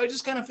so I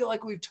just kind of feel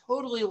like we've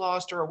totally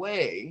lost our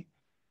way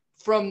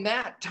from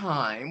that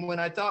time when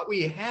I thought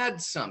we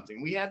had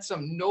something. We had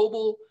some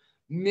noble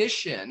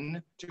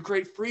mission to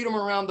create freedom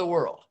around the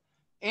world.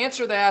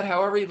 Answer that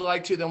however you'd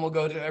like to, then we'll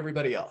go to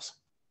everybody else.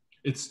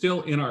 It's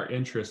still in our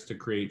interest to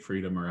create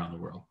freedom around the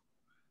world.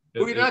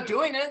 We're not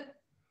doing it.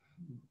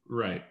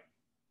 Right.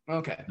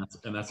 Okay.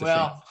 And that's a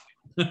well,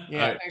 shame.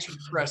 Yeah, thanks for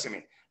pressing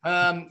me.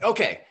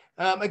 Okay.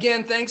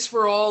 Again, thanks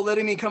for all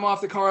letting me come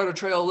off the Colorado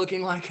Trail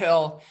looking like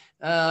hell.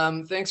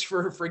 Thanks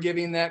for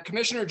giving that.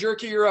 Commissioner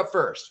Jerky, you're up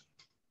first.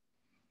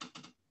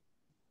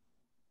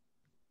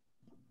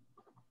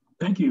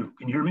 Thank you.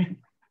 Can you hear me?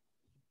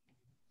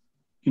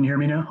 Can you hear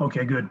me now?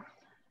 Okay, good.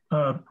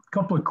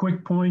 couple of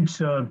quick points.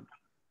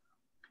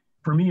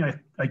 For me,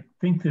 I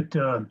think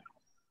that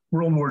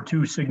World War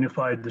II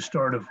signified the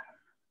start of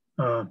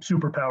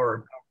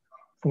superpower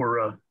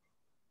for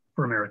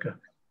America.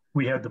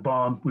 We had the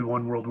bomb, we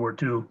won World War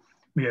II,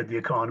 we had the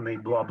economy,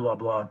 blah, blah,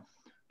 blah.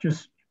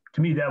 Just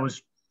to me, that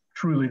was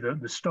truly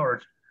the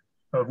start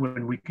of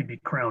when we could be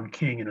crowned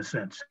king in a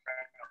sense.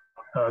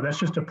 That's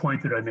just a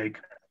point that I make.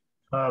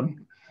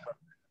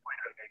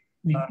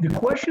 The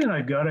question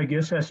I've got, I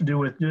guess, has to do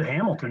with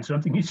Hamilton,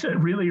 something he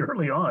said really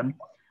early on.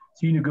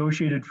 He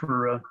negotiated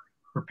for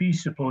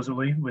peace,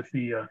 supposedly, with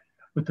the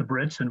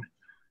Brits. And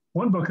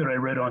one book that I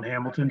read on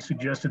Hamilton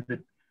suggested that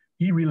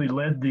he really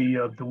led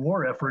the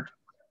war effort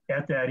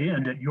at that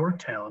end at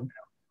Yorktown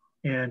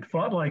and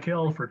fought like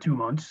hell for 2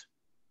 months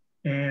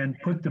and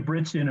put the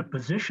Brits in a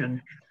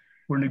position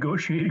where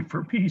negotiating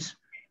for peace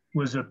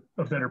was a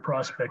better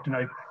prospect. And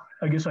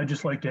I guess I'd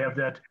just like to have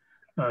that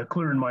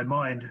clear in my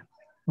mind.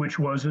 Which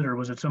was it, or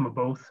was it some of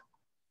both?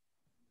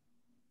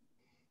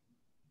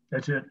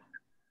 That's it.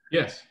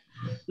 Yes.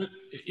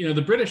 You know,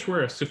 the British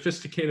were a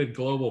sophisticated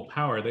global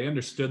power. They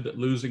understood that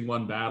losing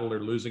one battle or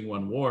losing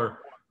one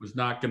war was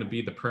not going to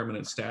be the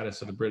permanent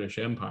status of the British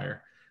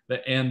Empire.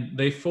 And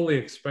they fully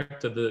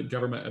expected the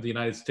government of the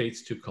United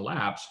States to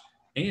collapse.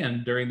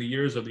 And during the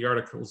years of the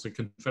Articles of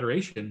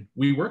Confederation,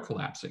 we were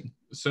collapsing.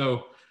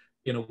 So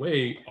in a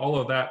way, all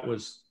of that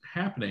was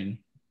happening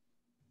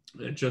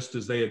just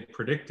as they had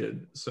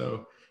predicted.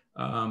 So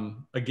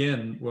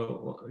again,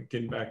 well,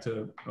 getting back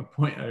to a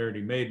point I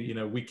already made, you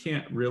know, we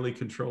can't really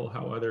control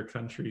how other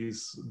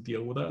countries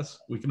deal with us.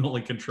 We can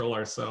only control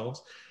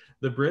ourselves.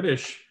 The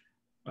British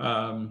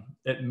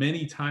at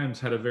many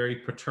times had a very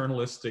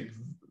paternalistic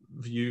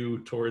view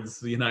towards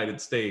the United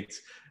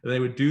States. They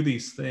would do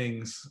these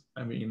things,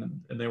 I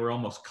mean, and they were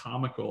almost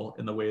comical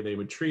in the way they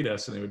would treat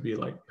us. And they would be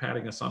like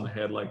patting us on the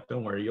head, like,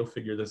 don't worry, you'll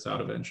figure this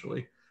out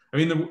eventually. I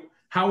mean,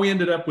 how we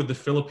ended up with the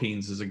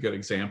Philippines is a good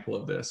example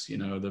of this. You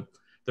know, the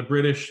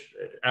British,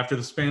 after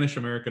the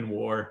Spanish-American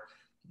War,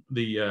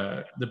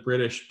 the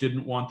British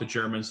didn't want the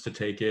Germans to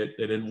take it.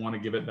 They didn't want to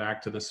give it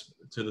back to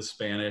the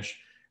Spanish.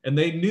 And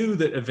they knew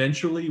that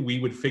eventually we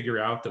would figure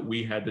out that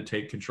we had to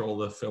take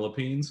control of the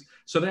Philippines.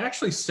 So they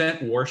actually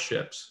sent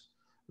warships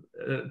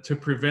to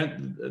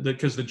prevent,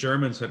 because the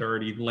Germans had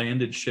already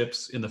landed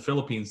ships in the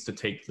Philippines to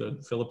take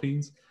the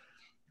Philippines.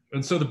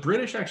 And so the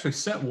British actually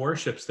sent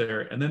warships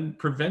there and then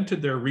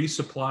prevented their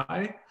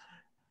resupply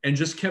and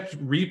just kept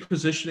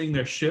repositioning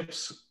their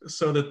ships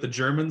so that the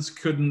Germans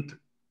couldn't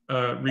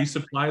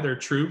resupply their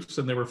troops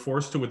and they were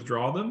forced to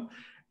withdraw them.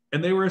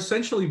 And they were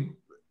essentially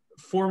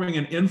forming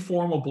an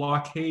informal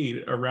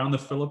blockade around the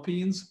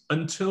Philippines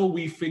until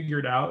we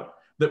figured out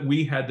that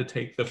we had to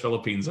take the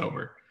Philippines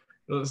over.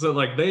 So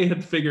like they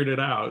had figured it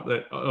out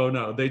that, oh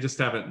no, they just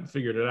haven't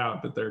figured it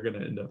out that they're going to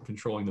end up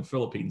controlling the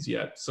Philippines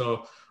yet.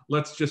 So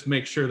let's just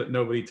make sure that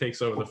nobody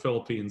takes over the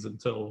Philippines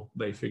until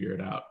they figure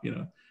it out, you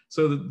know.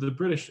 So the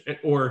British,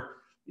 or,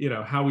 you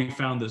know, how we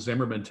found the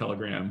Zimmerman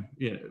telegram,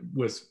 you know,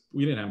 was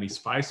we didn't have any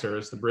spy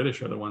service. The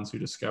British are the ones who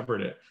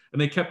discovered it. And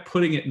they kept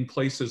putting it in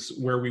places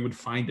where we would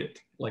find it.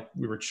 Like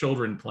we were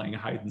children playing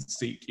hide and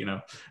seek, you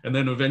know. And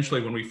then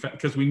eventually when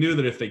because we knew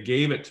that if they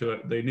gave it to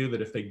it, they knew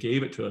that if they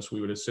gave it to us,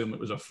 we would assume it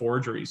was a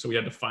forgery. So we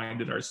had to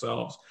find it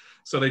ourselves.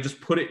 So they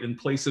just put it in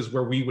places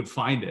where we would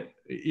find it.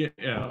 You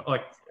know,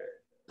 like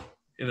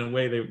in a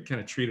way they kind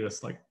of treated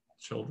us like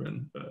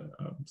children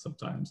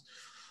sometimes.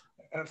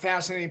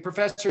 Fascinating.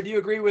 Professor, do you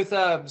agree with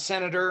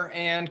Senator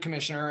and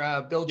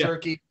Commissioner Bill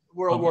Jerky,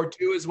 World War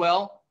II as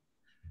well?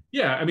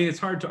 Yeah, I mean, it's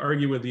hard to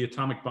argue with the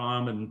atomic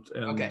bomb and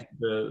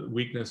the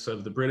weakness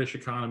of the British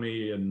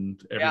economy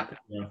and everything.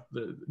 You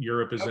know,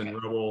 Europe is in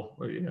rubble.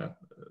 Yeah.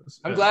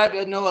 I'm glad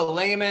to know a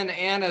layman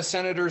and a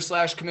senator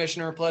 /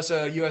 commissioner plus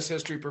a U.S.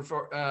 history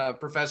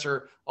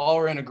professor all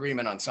are in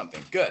agreement on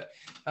something. Good.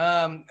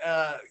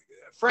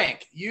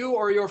 Frank, you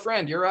or your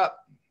friend, you're up.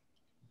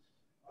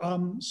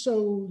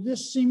 So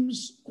this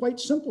seems quite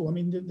simple. I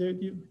mean,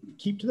 you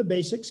keep to the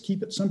basics,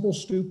 keep it simple,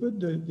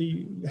 stupid.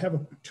 You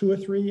have 2 or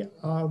 3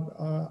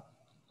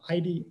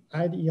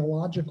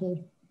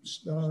 ideological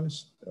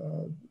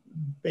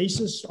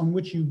basis on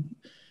which you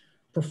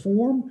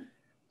perform.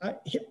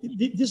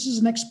 This is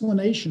an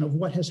explanation of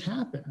what has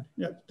happened.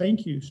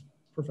 Thank you,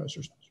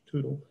 Professor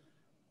Tootle.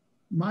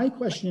 My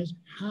question is,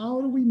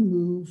 how do we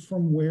move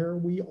from where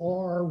we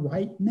are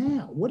right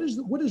now? What is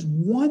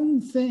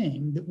one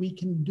thing that we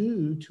can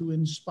do to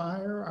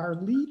inspire our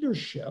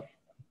leadership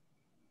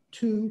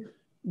to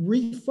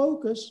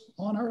refocus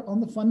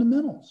on the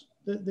fundamentals,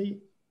 the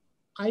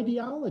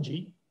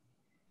ideology,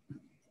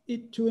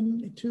 to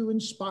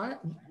inspire,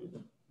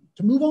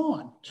 to move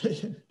on?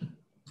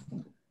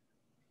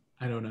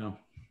 I don't know.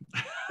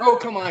 Oh,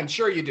 come on.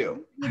 Sure you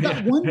do.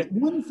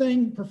 One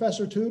thing,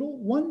 Professor Tootle,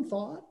 one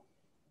thought.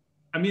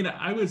 I mean,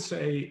 I would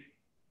say,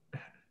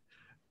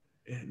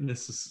 and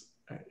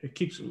it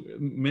keeps,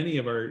 many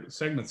of our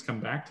segments come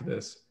back to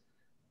this.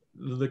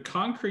 The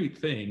concrete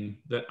thing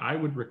that I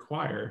would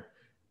require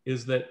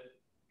is that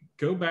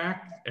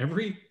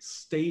every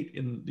state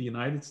in the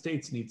United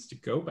States needs to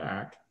go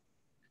back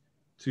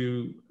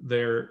to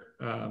their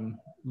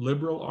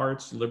liberal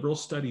arts, liberal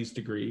studies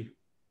degree,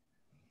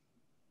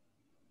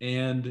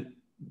 and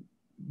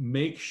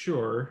make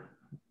sure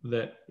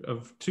that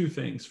of two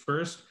things.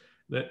 First,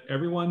 that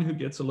everyone who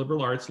gets a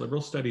liberal arts,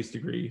 liberal studies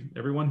degree,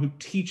 everyone who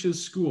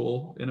teaches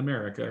school in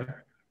America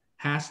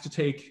has to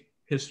take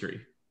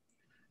history.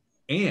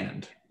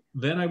 And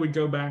then I would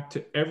go back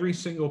to every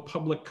single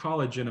public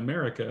college in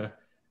America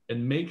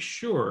and make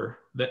sure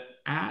that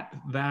at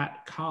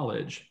that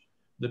college,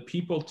 the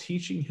people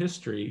teaching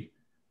history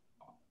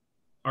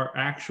are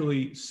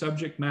actually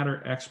subject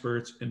matter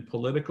experts in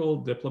political,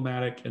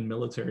 diplomatic, and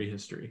military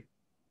history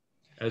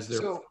as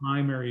their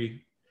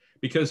primary.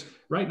 Because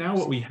right now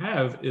what we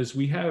have is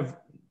we have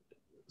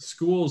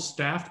schools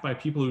staffed by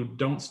people who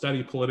don't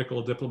study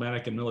political,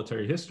 diplomatic, and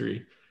military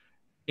history,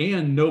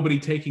 and nobody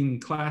taking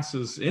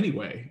classes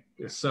anyway.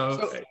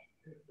 So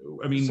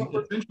I mean,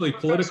 essentially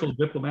political,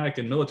 diplomatic,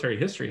 and military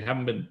history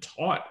haven't been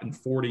taught in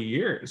 40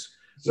 years.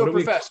 So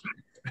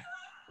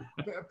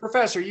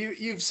Professor,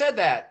 you've said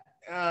that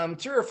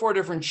 3 or 4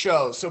 different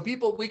shows. So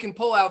we can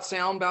pull out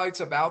sound bites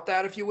about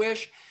that if you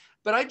wish,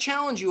 but I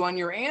challenge you on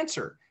your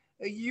answer.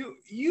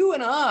 You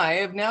and I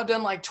have now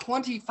done like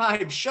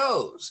 25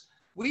 shows.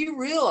 We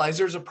realize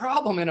there's a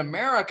problem in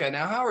America.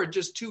 Now, how are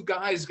just 2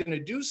 guys going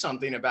to do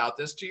something about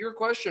this? To your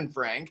question,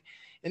 Frank.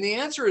 And the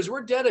answer is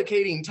we're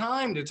dedicating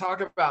time to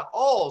talk about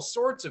all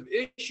sorts of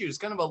issues,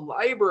 kind of a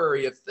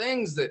library of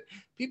things that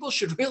people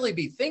should really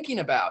be thinking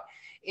about.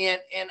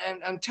 And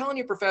I'm telling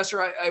you,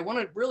 Professor, I want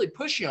to really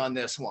push you on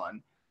this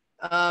one.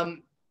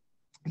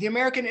 The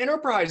American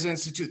Enterprise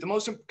Institute, the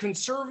most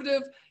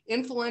conservative,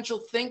 influential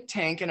think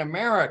tank in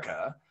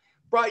America,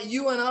 brought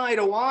you and I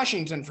to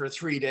Washington for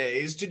 3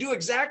 days to do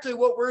exactly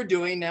what we're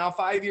doing now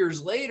 5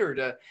 years later,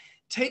 to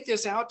take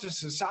this out to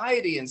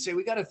society and say,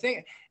 we got to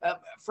think.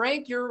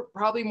 Frank, you're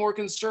probably more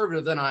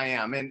conservative than I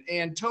am.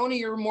 And Tony,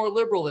 you're more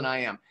liberal than I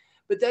am.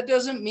 But that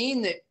doesn't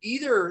mean that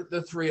either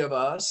the 3 of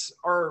us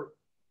are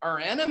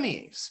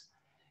enemies.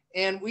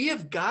 And we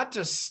have got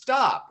to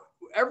stop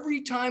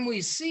every time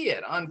we see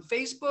it on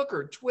Facebook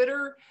or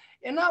Twitter,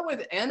 and not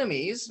with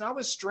enemies, not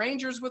with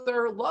strangers, with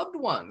our loved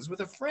ones,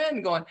 with a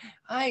friend going,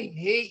 I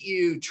hate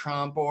you,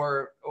 Trump,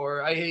 or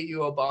I hate you,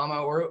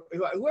 Obama, or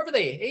whoever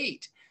they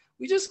hate.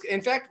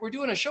 In fact, we're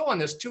doing a show on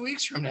this 2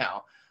 weeks from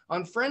now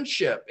on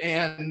friendship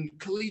and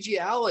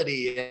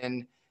collegiality.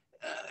 And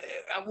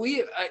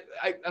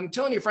I'm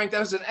telling you, Frank, that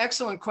was an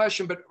excellent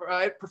question, but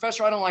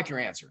Professor, I don't like your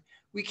answer.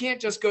 We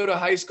can't just go to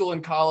high school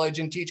and college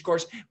and teach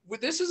course.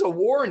 This is a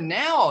war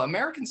now.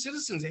 American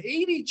citizens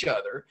hate each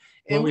other,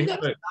 and we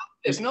got to stop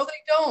this. No, they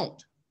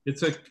don't.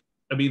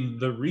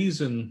 The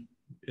reason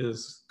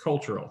is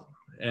cultural.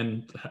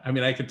 And I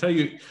mean, I can tell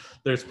you,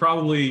 there's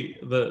probably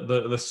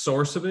the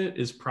source of it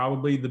is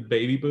probably the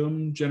baby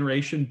boom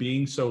generation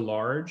being so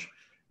large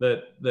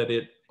that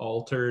it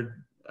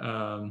altered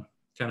kind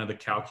of the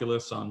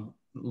calculus on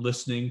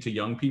listening to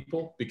young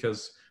people,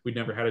 because we'd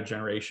never had a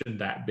generation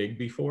that big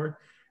before.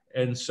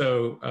 And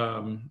so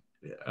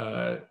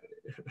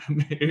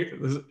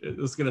this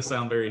is going to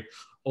sound very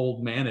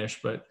old manish,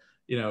 but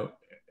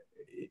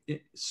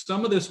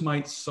some of this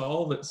might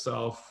solve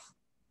itself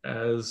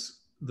as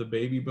the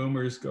baby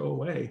boomers go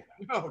away.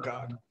 Oh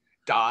God,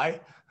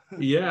 die?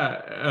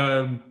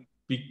 Yeah,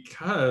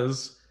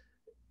 because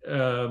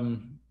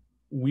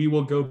we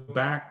will go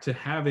back to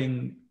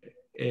having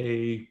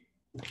a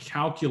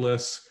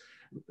calculus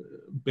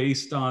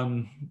based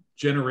on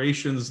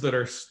generations that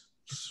are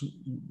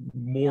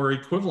more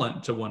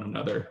equivalent to one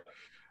another.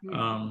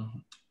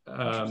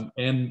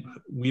 And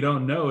we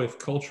don't know if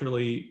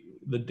culturally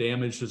the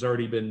damage has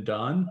already been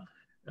done.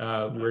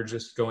 We're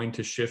just going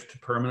to shift to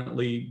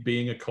permanently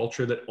being a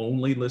culture that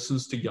only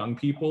listens to young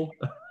people,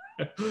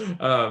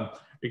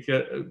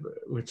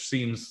 which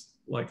seems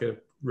like a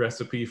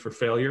recipe for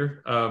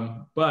failure.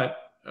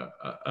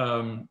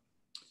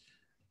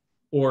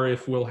 Or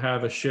if we'll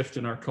have a shift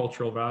in our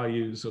cultural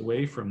values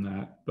away from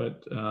that.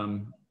 But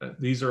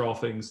these are all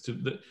things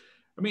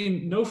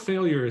no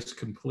failure is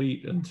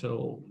complete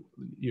until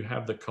you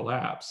have the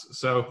collapse.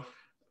 So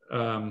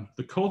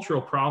the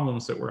cultural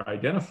problems that we're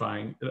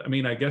identifying,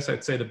 I guess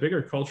I'd say the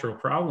bigger cultural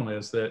problem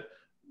is that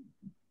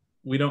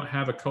we don't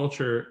have a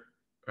culture,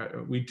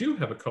 we do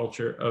have a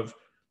culture of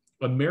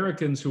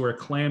Americans who are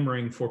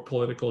clamoring for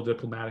political,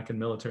 diplomatic, and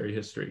military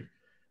history.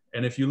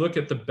 And if you look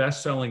at the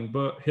best-selling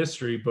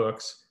history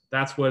books,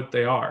 that's what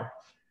they are.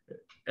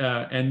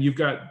 And you've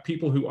got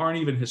people who aren't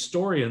even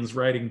historians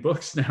writing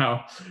books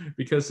now,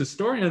 because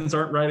historians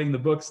aren't writing the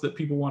books that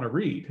people want to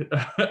read.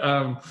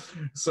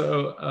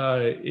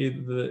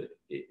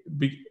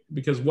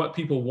 Because what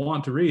people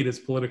want to read is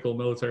political,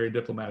 military,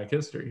 diplomatic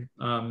history.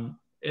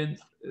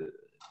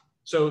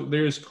 So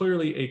there's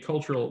clearly a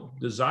cultural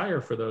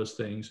desire for those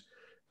things,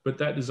 but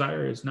that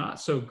desire is not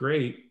so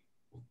great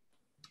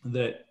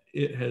that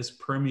it has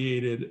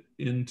permeated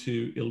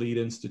into elite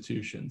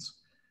institutions.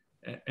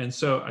 And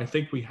so I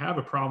think we have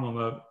a problem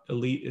of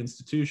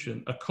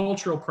a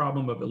cultural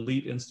problem of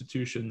elite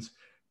institutions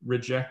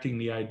rejecting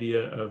the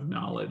idea of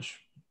knowledge.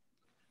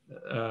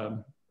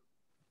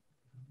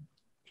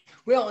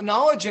 Well,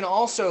 knowledge and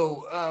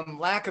also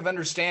lack of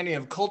understanding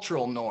of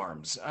cultural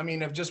norms. I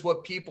mean, of just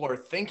what people are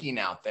thinking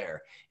out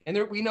there. And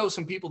there, we know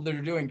some people that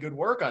are doing good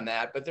work on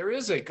that, but there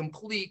is a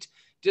complete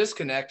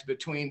disconnect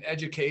between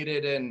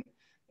educated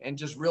and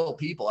just real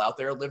people out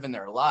there living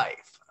their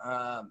life.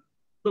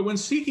 But when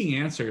seeking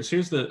answers,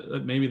 here's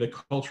the maybe the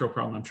cultural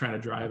problem I'm trying to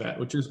drive at,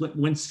 which is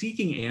when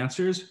seeking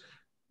answers,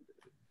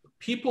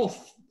 people,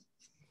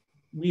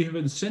 we've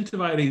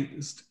incentivized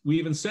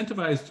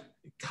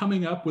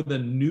coming up with a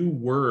new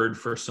word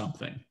for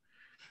something.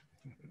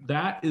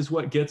 That is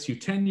what gets you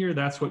tenure.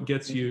 That's what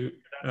gets you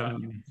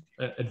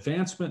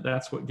advancement.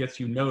 That's what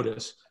gets you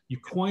notice. You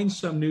coin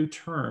some new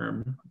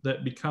term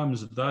that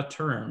becomes the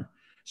term.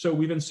 So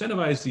we've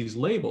incentivized these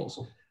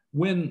labels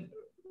when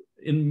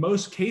in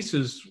most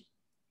cases,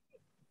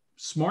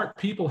 smart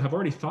people have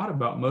already thought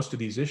about most of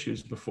these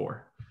issues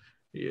before.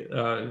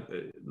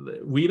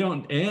 We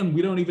don't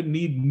even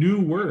need new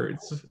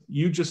words.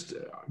 You just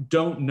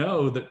don't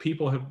know that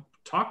people have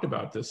talked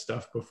about this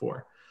stuff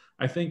before.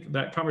 I think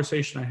that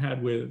conversation I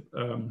had with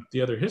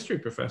the other history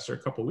professor a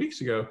couple of weeks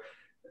ago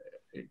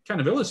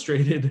kind of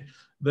illustrated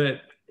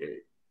that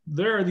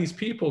there are these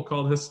people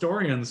called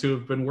historians who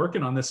have been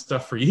working on this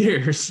stuff for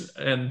years.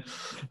 And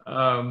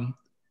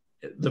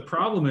the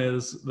problem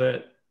is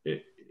that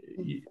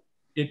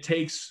it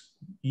takes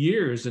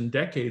years and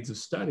decades of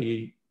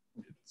study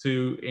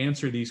to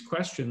answer these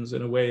questions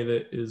in a way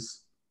that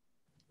is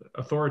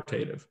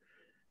authoritative.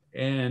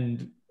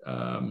 And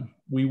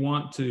we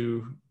want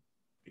to,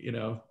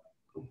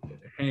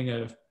 hang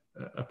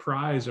a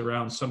prize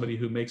around somebody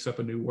who makes up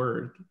a new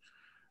word.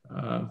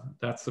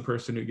 That's the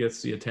person who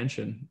gets the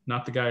attention,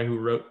 not the guy who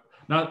wrote,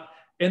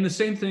 and the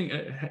same thing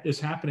is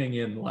happening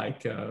in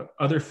like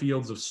other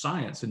fields of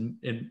science in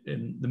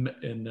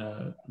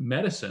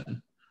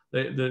medicine.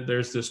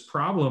 There's this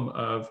problem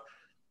of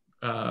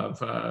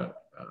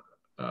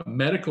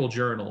medical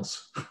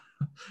journals.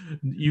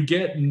 You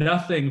get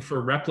nothing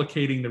for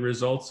replicating the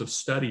results of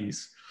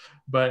studies,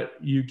 but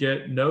you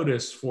get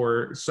notice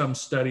for some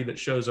study that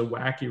shows a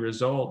wacky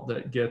result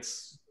that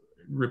gets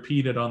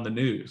repeated on the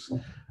news.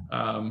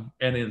 And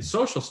in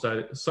social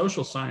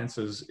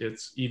sciences,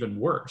 it's even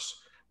worse.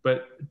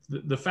 But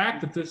the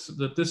fact that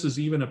this is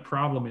even a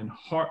problem in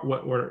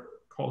what were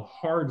called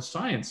hard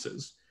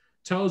sciences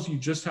tells you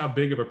just how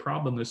big of a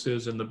problem this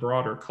is in the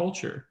broader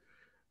culture,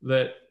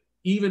 that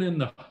even in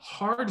the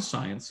hard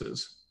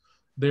sciences,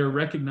 they're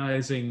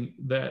recognizing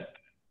that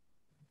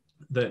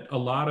a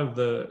lot of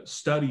the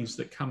studies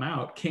that come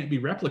out can't be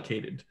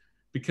replicated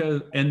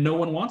and no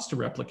one wants to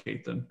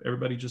replicate them.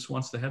 Everybody just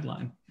wants the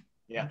headline.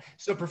 Yeah.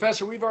 So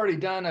Professor, we've already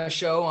done a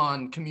show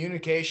on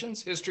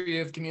communications,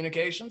 history of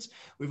communications.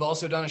 We've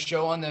also done a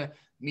show on the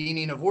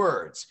meaning of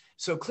words.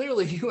 So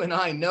clearly you and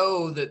I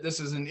know that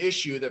this is an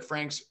issue that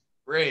Frank's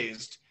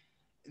raised,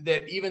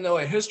 that even though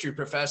a history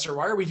professor,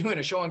 why are we doing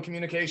a show on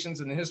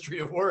communications and the history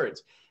of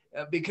words?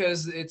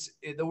 Because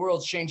the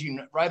world's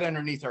changing right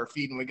underneath our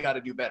feet and we got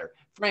to do better.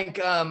 Frank,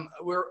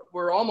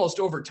 we're almost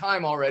over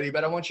time already,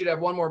 but I want you to have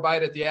one more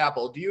bite at the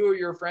apple. Do you or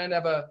your friend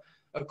have a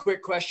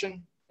quick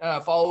question?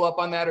 Follow up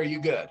on that? Or are you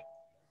good?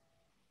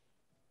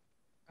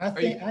 I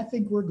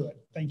think we're good.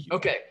 Thank you.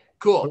 Okay,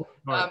 cool.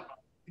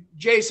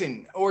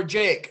 Jason or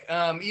Jake,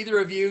 either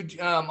of you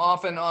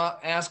often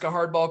ask a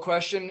hardball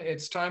question.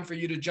 It's time for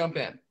you to jump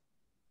in.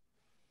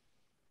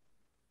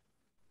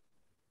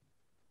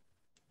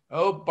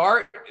 Oh,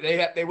 Bart,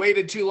 they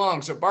waited too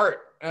long. So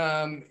Bart,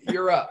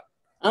 you're up.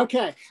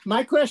 Okay,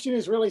 my question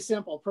is really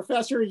simple.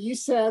 Professor, you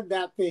said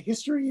that the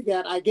history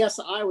that I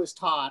guess I was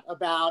taught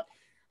about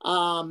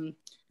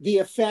the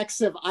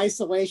effects of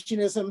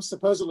isolationism,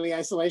 supposedly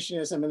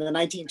isolationism in the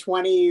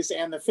 1920s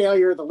and the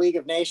failure of the League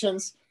of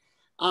Nations,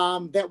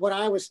 that what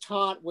I was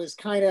taught was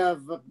kind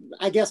of,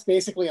 I guess,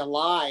 basically a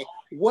lie.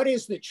 What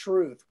is the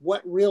truth?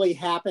 What really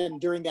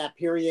happened during that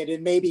period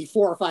in maybe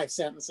 4 or 5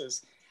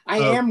 sentences? I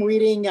am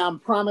reading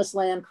Promised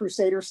Land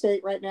Crusader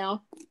State right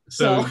now.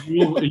 So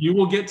you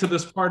will get to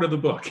this part of the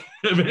book.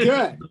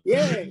 Good.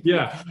 Yay.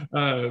 Yeah.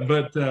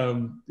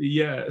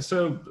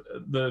 So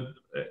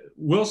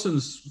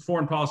Wilson's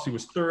foreign policy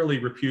was thoroughly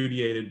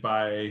repudiated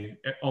by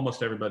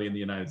almost everybody in the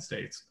United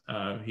States.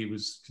 He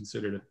was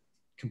considered a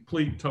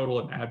complete, total,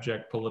 and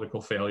abject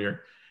political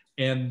failure.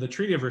 And the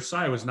Treaty of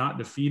Versailles was not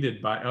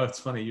defeated by, it's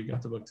funny, you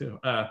got the book too.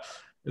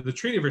 The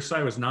Treaty of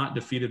Versailles was not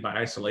defeated by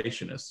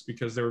isolationists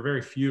because there were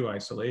very few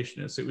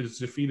isolationists. It was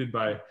defeated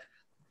by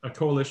a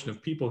coalition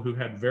of people who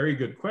had very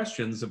good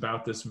questions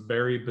about this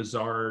very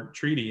bizarre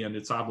treaty and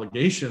its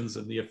obligations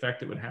and the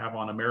effect it would have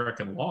on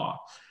American law.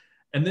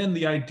 And then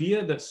the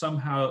idea that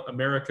somehow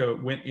America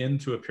went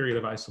into a period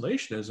of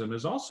isolationism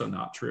is also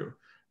not true,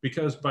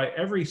 because by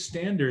every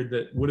standard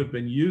that would have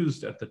been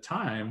used at the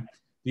time,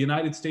 the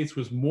United States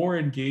was more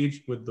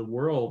engaged with the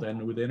world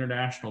and with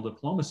international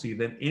diplomacy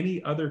than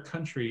any other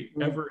country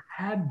ever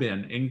had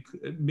been,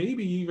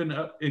 maybe even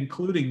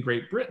including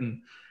Great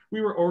Britain,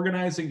 We were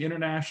organizing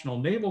international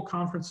naval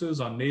conferences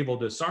on naval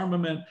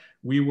disarmament.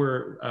 We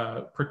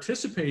were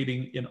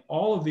participating in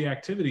all of the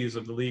activities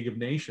of the League of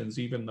Nations,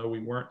 even though we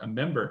weren't a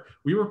member.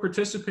 We were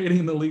participating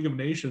in the League of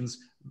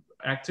Nations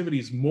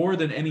activities more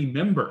than any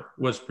member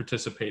was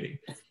participating.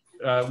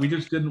 We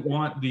just didn't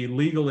want the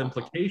legal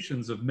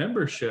implications of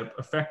membership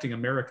affecting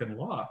American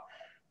law.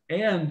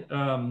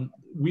 And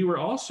we were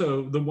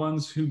also the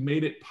ones who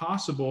made it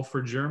possible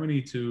for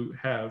Germany to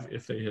have,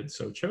 if they had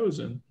so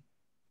chosen,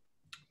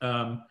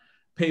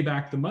 pay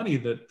back the money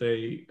that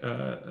they,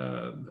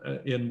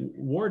 in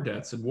war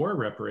debts and war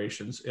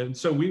reparations. And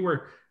so we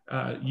were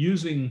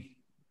using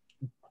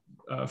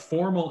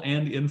formal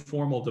and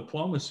informal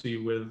diplomacy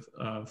with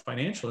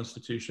financial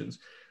institutions.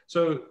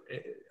 So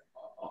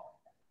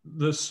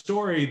the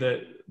story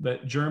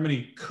that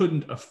Germany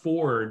couldn't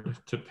afford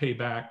to pay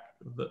back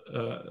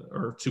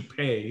or to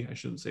pay, I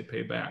shouldn't say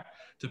pay back,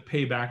 to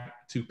pay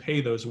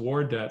those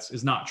war debts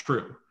is not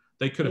true.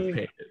 They could have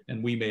paid it,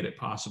 and we made it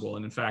possible.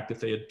 And in fact, if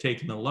they had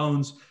taken the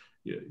loans,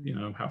 you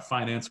know how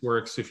finance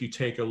works. If you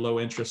take a low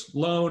interest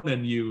loan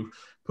and you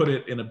put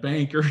it in a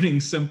bank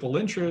earning simple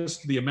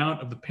interest, the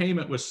amount of the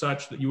payment was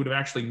such that you would have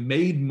actually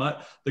made money.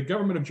 The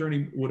government of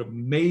Germany would have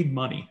made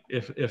money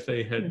if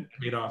they had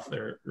paid off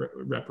their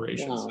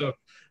reparations. Wow. So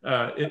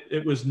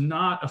it was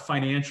not a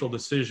financial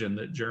decision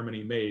that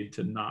Germany made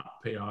to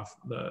not pay off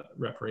the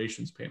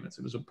reparations payments.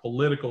 It was a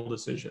political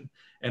decision,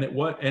 and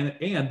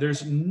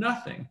there's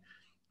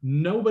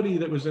nobody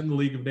that was in the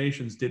League of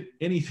Nations did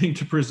anything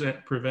to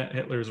prevent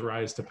Hitler's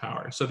rise to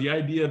power. So the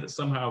idea that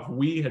somehow if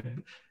we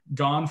had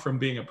gone from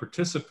being a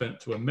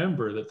participant to a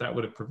member, that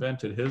would have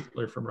prevented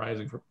Hitler from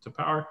rising to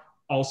power,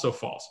 also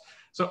false.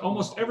 So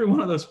almost every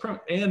one of those,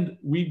 and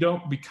we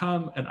don't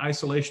become an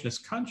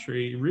isolationist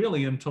country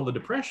really until the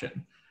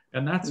Depression.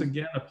 And that's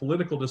again a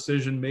political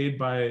decision made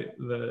by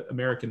the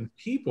American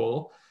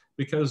people,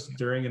 because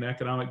during an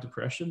economic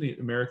depression, the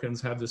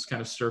Americans have this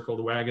kind of circle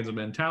the wagons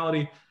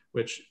mentality,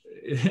 which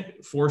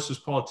forces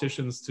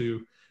politicians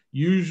to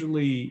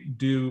usually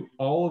do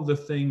all of the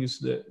things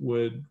that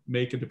would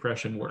make a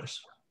depression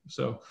worse.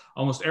 So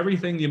almost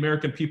everything the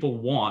American people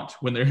want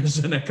when there's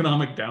an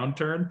economic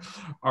downturn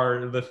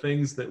are the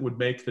things that would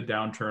make the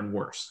downturn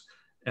worse.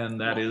 And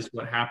that is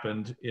what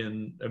happened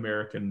in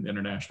American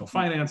international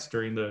finance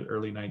during the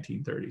early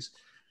 1930s.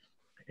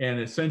 And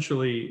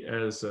essentially,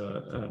 as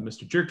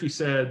Mr. Jerky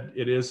said,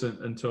 it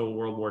isn't until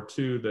World War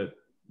II that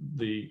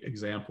the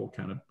example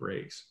kind of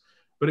breaks.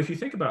 But if you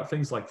think about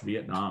things like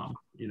Vietnam,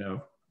 you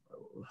know,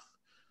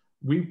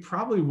 we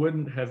probably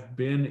wouldn't have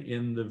been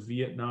in the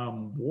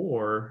Vietnam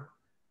War,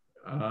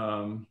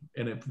 and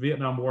the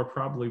Vietnam War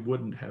probably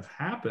wouldn't have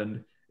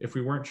happened if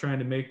we weren't trying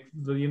to make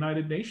the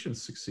United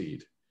Nations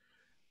succeed.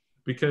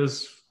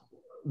 Because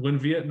when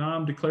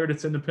Vietnam declared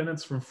its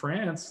independence from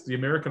France, the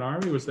American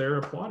army was there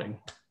applauding,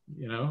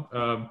 you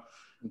know.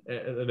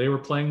 They were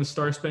playing the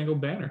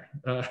Star-Spangled Banner.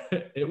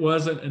 It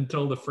wasn't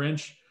until the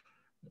French,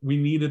 we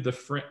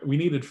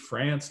needed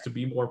France to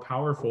be more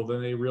powerful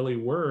than they really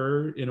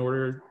were in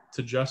order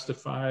to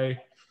justify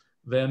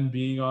them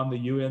being on the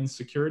UN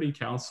Security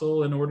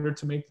Council in order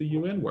to make the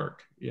UN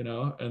work, you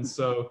know. And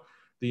so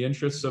the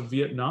interests of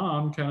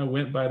Vietnam kind of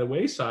went by the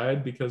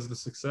wayside because the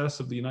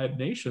success of the United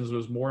Nations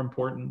was more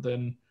important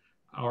than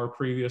our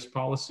previous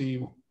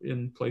policy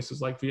in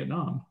places like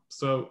Vietnam.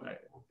 So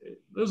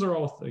those are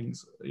all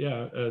things,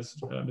 yeah, as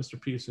Mr.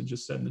 Peterson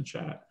just said in the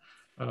chat.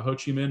 Ho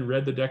Chi Minh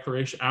read the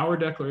Declaration, our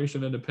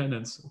Declaration of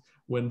Independence,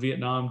 when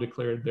Vietnam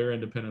declared their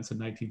independence in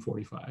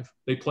 1945.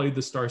 They played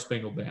the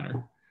Star-Spangled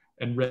Banner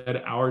and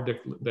read our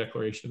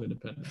Declaration of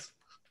Independence.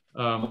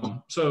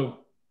 So,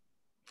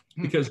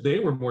 because they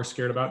were more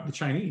scared about the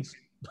Chinese,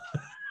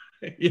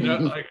 you know,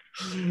 like,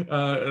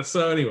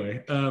 so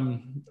anyway,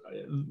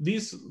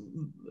 these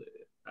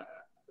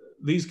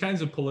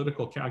kinds of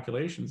political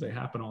calculations, they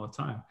happen all the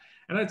time.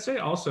 And I'd say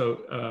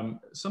also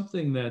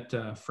something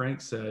that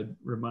Frank said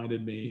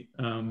reminded me,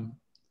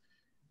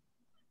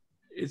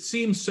 it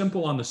seems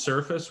simple on the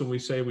surface when we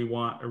say we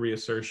want a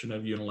reassertion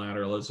of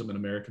unilateralism and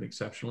American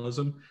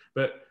exceptionalism,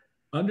 but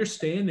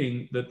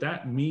understanding that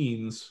that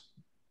means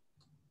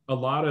a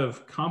lot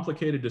of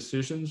complicated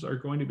decisions are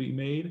going to be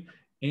made,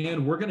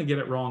 and we're going to get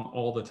it wrong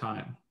all the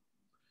time.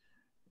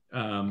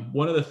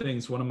 One of the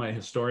things one of my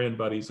historian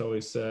buddies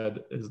always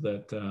said is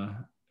that,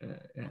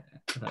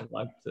 and I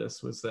liked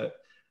this, was that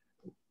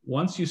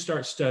once you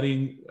start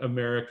studying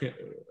American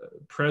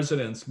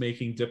presidents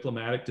making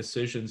diplomatic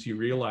decisions, you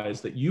realize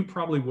that you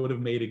probably would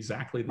have made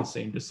exactly the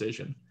same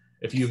decision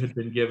if you had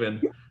been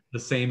given the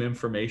same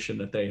information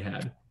that they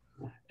had.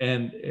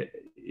 And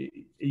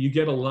you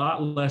get a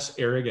lot less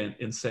arrogant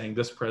in saying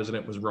this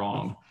president was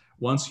wrong.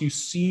 Once you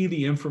see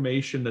the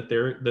information that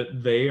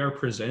they are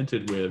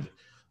presented with,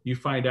 you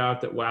find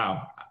out that,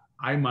 wow,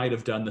 I might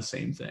have done the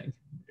same thing.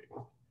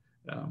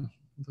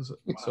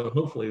 So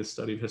hopefully the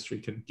study of history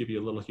can give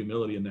you a little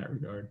humility in that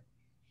regard.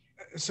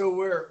 So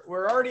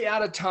we're already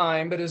out of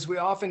time, but as we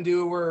often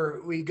do,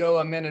 we go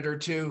a minute or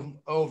two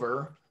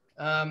over.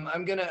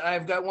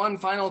 I've got one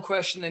final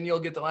question, and you'll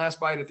get the last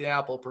bite at the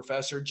apple,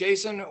 Professor.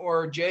 Jason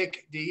or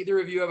Jake, do either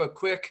of you have a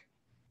quick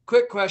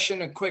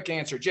question, a quick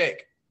answer?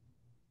 Jake.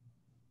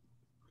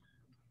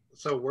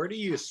 So where do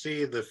you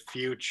see the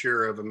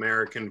future of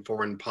American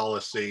foreign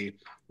policy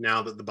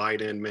now that the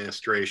Biden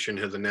administration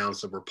has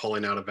announced that we're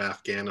pulling out of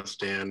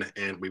Afghanistan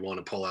and we want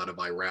to pull out of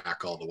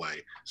Iraq all the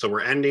way? So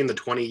we're ending the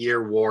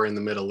 20-year war in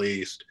the Middle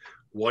East.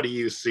 What do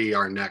you see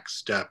our next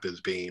step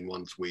as being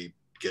once we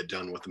get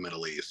done with the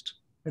Middle East?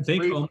 I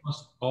think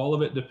almost all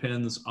of it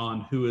depends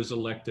on who is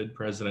elected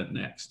president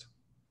next.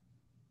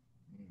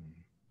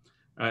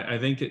 I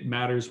think it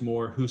matters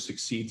more who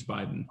succeeds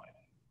Biden.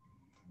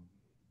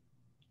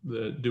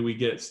 Do we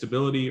get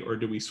stability or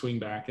do we swing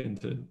back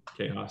into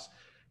chaos?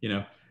 You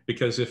know,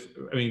 because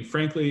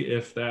frankly,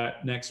 if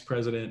that next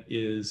president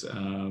is,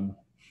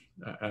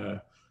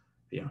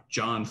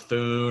 John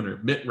Thune or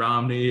Mitt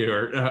Romney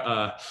or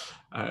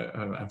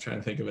I'm trying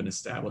to think of an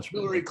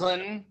establishment. Hillary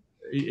Clinton.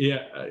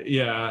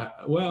 Yeah.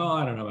 Well,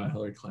 I don't know about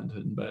Hillary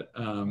Clinton, but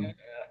I'm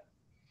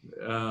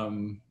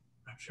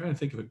trying to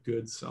think of a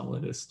good,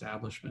 solid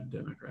establishment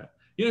Democrat.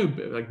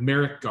 Like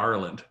Merrick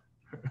Garland.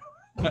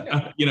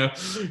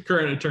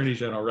 Current Attorney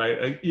General,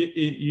 right?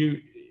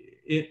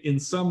 In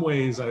some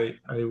ways, I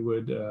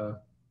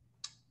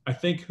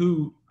think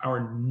who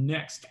our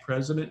next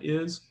president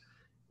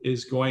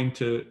is going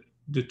to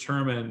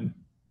determine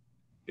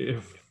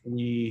if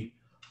we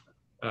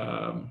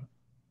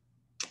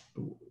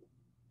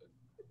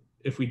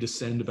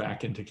descend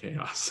back into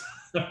chaos.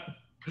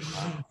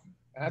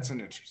 That's an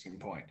interesting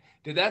point.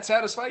 Did that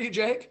satisfy you,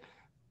 Jake?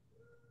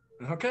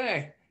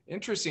 Okay.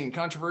 Interesting,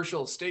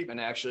 controversial statement,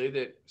 actually,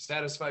 that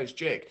satisfies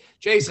Jake.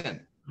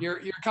 Jason,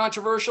 you're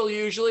controversial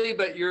usually,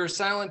 but you're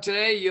silent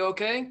today. You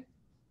okay?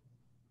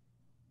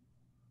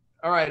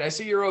 All right, I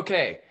see you're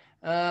okay.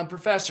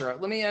 Professor,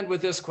 let me end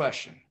with this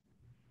question.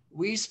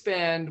 We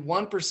spend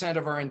 1%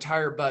 of our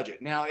entire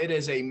budget. Now, it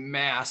is a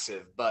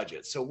massive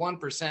budget, so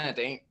 1%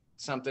 ain't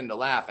something to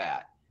laugh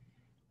at.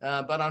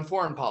 But on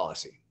foreign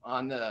policy,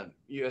 on the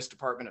U.S.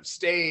 Department of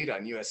State,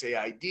 on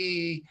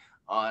USAID,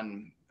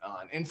 on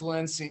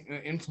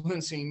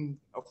influencing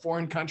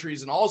foreign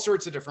countries in all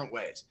sorts of different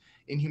ways,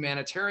 in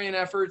humanitarian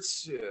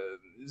efforts,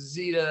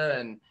 Zeta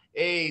and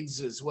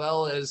AIDS, as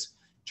well as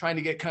trying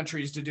to get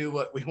countries to do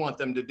what we want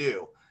them to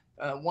do.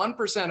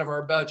 1% of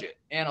our budget,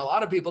 and a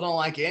lot of people don't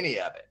like any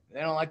of it.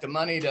 They don't like the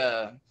money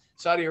to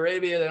Saudi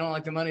Arabia. They don't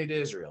like the money to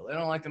Israel. They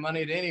don't like the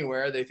money to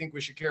anywhere. They think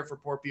we should care for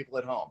poor people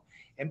at home.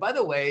 And by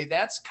the way,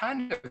 that's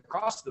kind of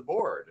across the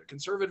board,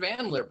 conservative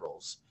and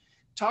liberals.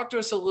 Talk to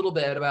us a little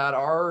bit about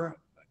our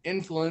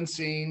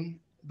influencing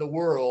the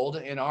world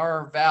in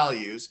our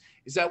values.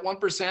 Is that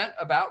 1%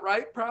 about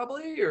right,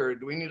 probably? Or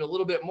do we need a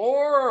little bit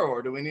more,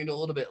 or do we need a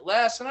little bit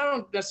less? And I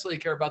don't necessarily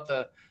care about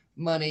the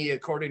money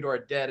according to our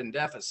debt and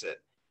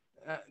deficit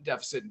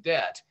and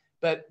debt.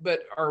 But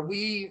are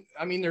we,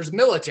 there's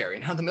military.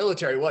 Now the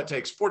military,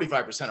 takes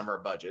 45% of our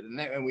budget,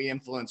 and we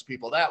influence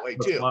people that way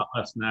too. A lot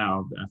less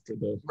now after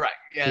the. Right,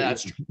 yeah,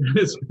 that's true.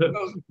 It's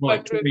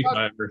like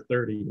 25 or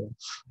 30.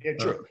 Yeah,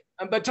 true.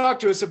 But talk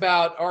to us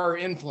about our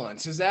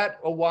influence. Is that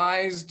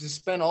wise to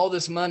spend all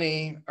this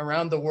money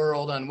around the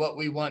world on what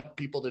we want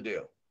people to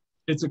do?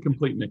 It's a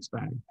complete mixed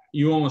bag.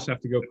 You almost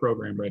have to go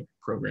program by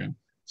program.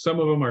 Some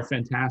of them are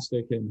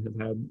fantastic and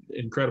have had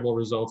incredible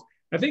results.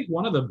 I think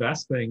one of the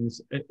best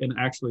things, and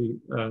actually,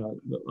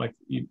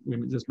 we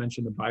just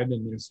mentioned the Biden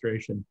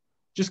administration,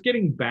 just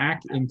getting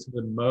back into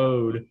the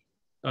mode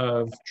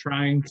of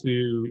trying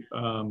to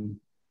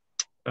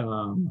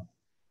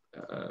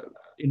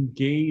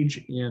engage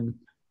in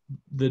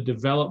the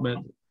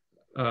development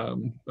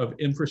of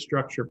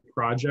infrastructure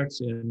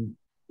projects in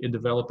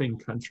developing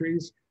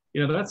countries.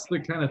 That's the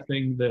kind of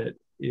thing that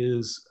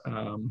is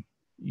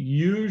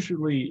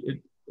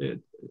usually it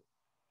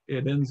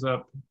ends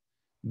up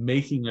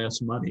making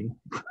us money,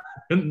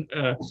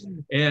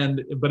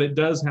 but it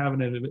does have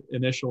an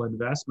initial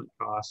investment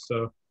cost.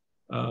 So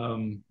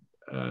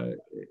that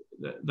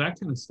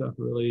kind of stuff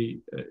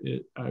really,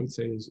 I would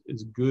say,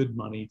 is good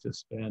money to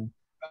spend.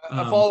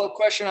 A follow-up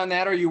question on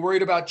that: are you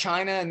worried about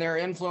China and their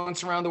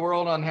influence around the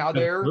world on how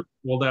they're?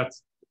 Well,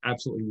 that's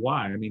absolutely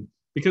why.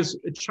 Because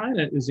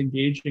China is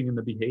engaging in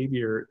the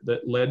behavior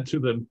that led to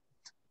the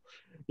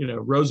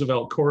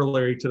Roosevelt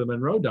corollary to the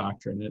Monroe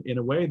Doctrine. In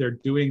a way, they're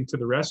doing to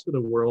the rest of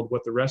the world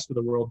what the rest of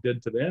the world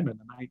did to them in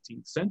the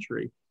 19th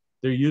century.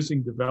 They're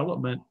using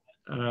development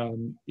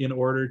in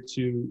order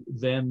to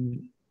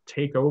then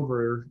take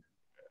over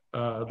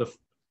the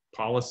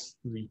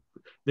policy.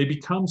 They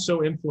become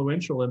so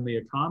influential in the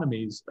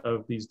economies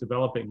of these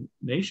developing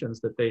nations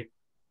that they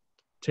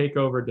take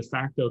over de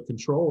facto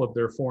control of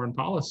their foreign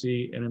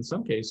policy, and in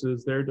some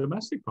cases, their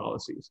domestic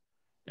policies.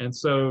 And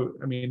so,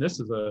 this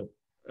is a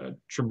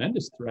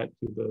tremendous threat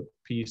to the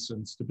peace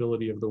and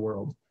stability of the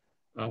world.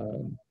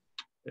 The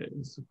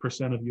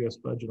percent of U.S.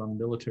 budget on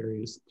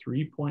military is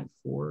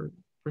 3.4%.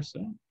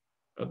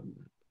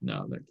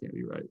 No, that can't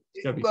be right.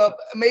 It's gotta be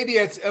maybe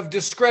it's of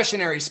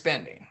discretionary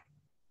spending.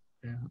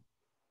 Yeah.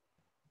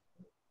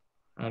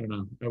 I don't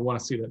know. I want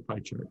to see that pie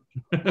chart.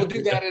 We'll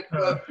do that at.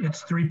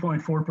 It's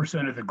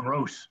 3.4% of the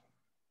gross.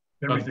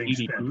 Everything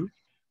spent.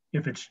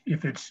 GDP?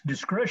 If it's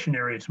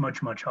discretionary, it's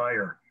much, much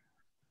higher.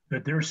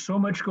 But there's so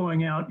much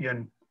going out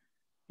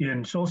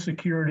in Social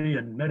Security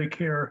and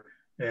Medicare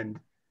and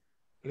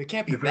But it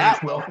can't be the various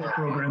that low. welfare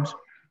programs.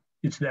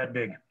 It's that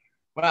big.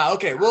 Wow.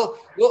 Okay. We'll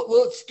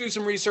let's do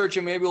some research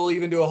and maybe we'll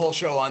even do a whole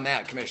show on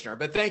that, Commissioner.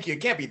 But thank you.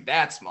 It can't be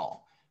that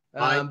small.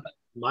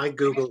 My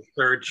Google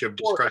search of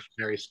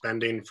discretionary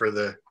spending for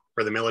the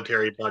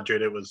military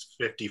budget, it was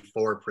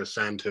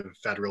 54% of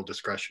federal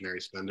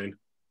discretionary spending.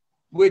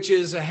 Which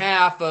is a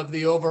half of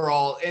the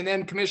overall. And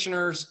then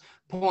Commissioner's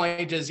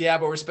point is, yeah,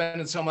 but we're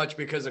spending so much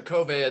because of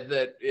COVID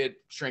that it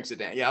shrinks it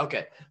down. Yeah,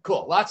 okay,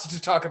 cool. Lots to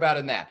talk about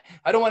in that.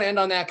 I don't want to end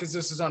on that because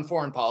this is on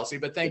foreign policy,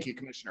 but thank you,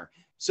 Commissioner.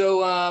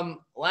 So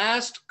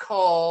last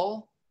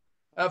call.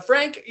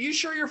 Frank, you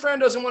sure your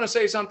friend doesn't want to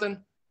say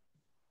something?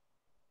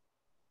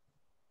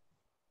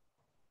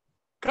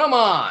 Come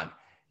on.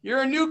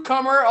 You're a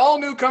newcomer. All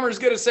newcomers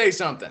get to say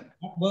something.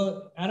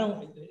 Well,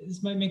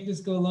 this might make this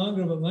go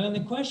longer, but my only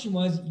question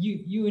was,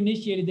 you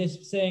initiated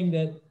this saying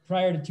that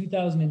prior to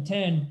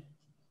 2010,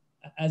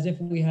 as if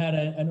we had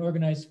an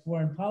organized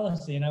foreign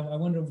policy. And I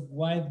wonder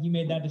why you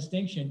made that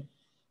distinction.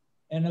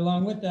 And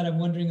along with that, I'm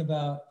wondering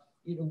about,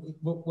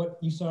 what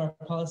you saw our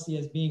policy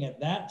as being at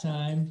that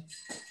time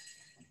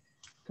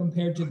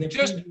compared to the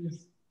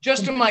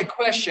just to my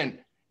question.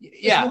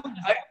 Yeah.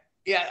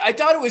 I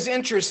thought it was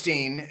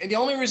interesting. And the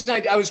only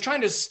reason I was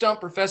trying to stump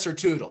Professor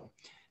Tootle,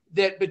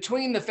 that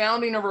between the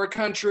founding of our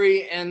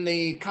country and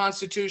the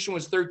Constitution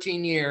was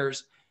 13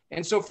 years.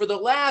 And so for the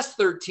last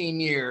 13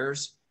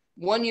 years,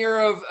 1 year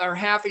or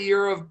half a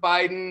year of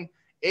Biden,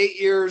 8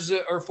 years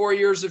or 4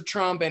 years of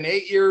Trump, and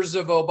 8 years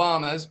of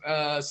Obama's,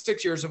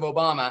 6 years of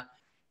Obama,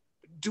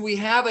 do we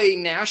have a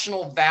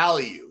national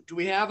value?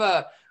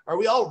 Are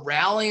we all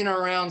rallying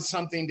around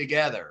something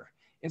together?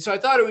 And so I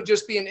thought it would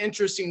just be an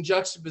interesting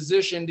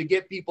juxtaposition to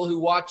get people who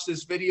watch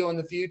this video in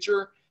the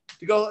future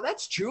to go,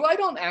 that's true. I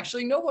don't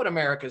actually know what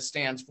America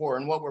stands for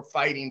and what we're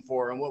fighting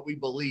for and what we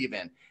believe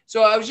in.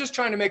 So I was just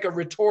trying to make a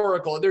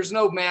rhetorical, there's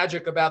no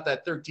magic about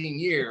that 13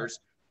 years.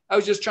 I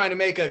was just trying to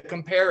make a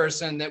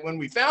comparison that when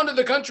we founded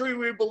the country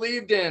we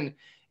believed in,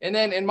 and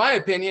then in my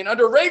opinion,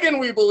 under Reagan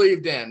we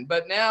believed in,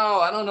 but now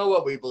I don't know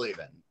what we believe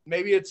in.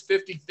 Maybe it's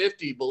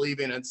 50-50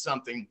 believing in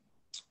something.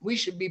 We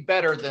should be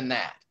better than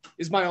that,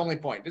 is my only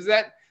point. Does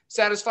that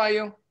satisfy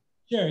you?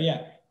 Sure,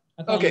 yeah.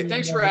 Okay,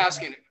 thanks for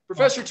asking.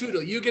 Professor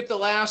Tootle, you get the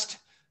last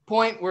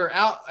point. We're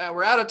out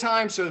of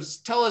time, so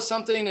tell us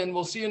something and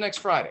we'll see you next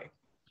Friday.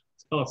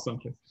 Tell us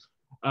something.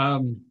 I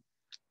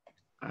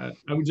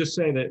would just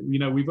say that,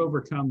 we've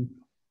overcome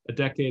a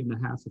decade and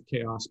a half of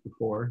chaos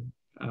before.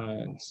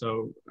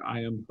 So I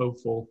am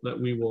hopeful that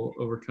we will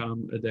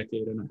overcome a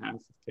decade and a half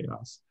of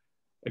chaos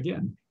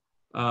again.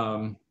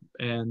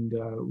 And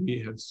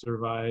we have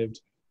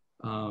survived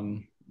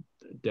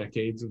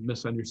decades of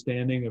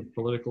misunderstanding of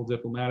political,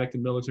 diplomatic,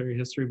 and military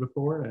history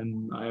before.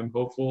 And I am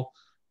hopeful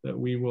that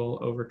we will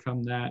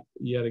overcome that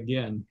yet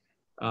again.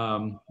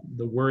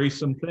 The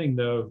worrisome thing,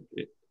 though,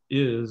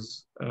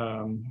 is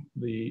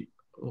the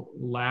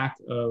lack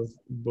of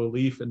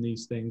belief in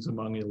these things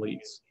among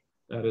elites.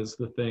 That is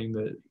the thing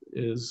that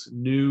is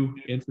new,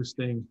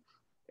 interesting,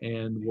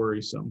 and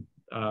worrisome.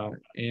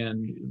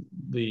 And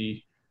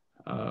the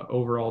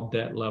overall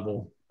debt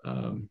level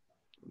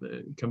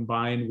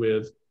combined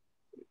with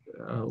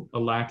a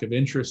lack of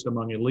interest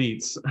among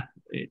elites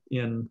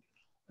in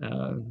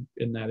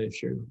that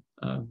issue.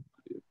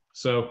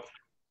 So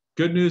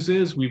good news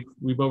is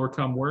we've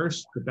overcome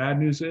worse. The bad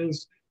news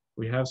is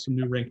we have some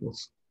new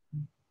wrinkles.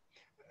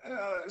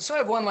 So I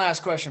have one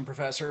last question,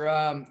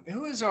 Professor.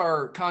 Who is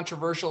our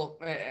controversial,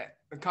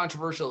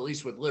 at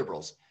least with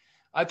liberals?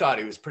 I thought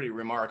he was pretty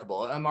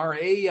remarkable. Our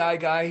AEI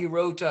guy, he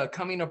wrote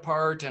Coming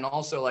Apart and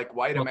also like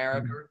White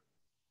America.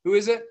 Who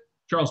is it?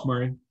 Charles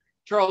Murray.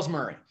 Charles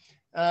Murray.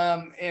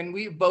 And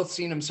we've both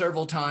seen him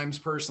several times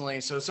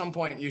personally. So at some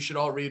point you should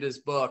all read his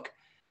book.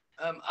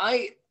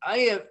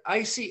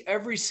 I see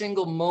every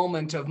single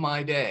moment of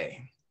my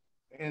day,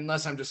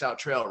 unless I'm just out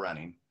trail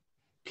running,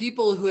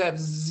 people who have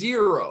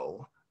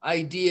zero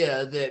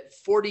idea that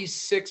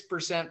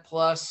 46%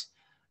 plus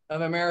of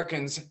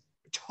Americans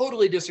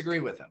totally disagree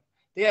with him.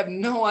 They have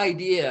no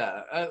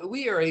idea.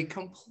 We are a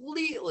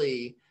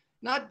completely,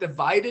 not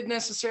divided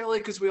necessarily,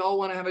 because we all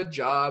want to have a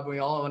job, we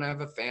all want to have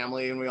a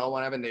family, and we all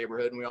want to have a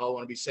neighborhood, and we all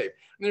want to be safe.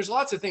 And there's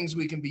lots of things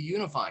we can be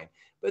unifying,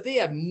 but they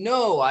have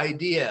no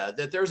idea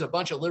that there's a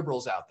bunch of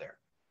liberals out there,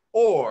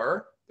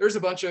 or there's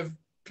a bunch of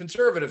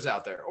conservatives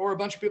out there, or a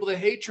bunch of people that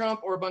hate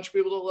Trump, or a bunch of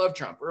people that love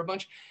Trump, or a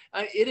bunch.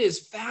 It is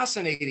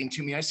fascinating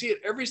to me. I see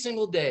it every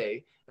single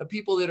day of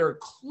people that are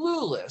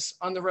clueless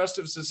on the rest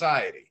of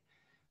society.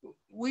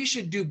 We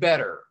should do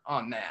better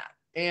on that.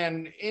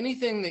 And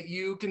anything that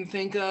you can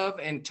think of,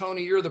 and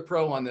Tony, you're the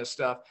pro on this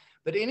stuff,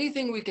 but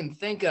anything we can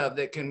think of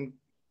that can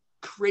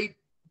create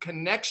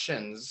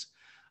connections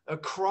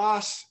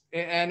across,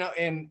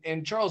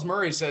 and Charles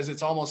Murray says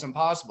it's almost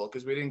impossible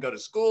because we didn't go to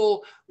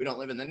school, we don't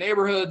live in the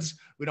neighborhoods,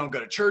 we don't go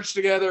to church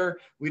together,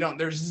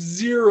 there's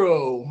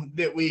zero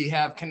that we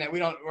have connect.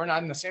 We're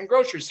not in the same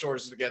grocery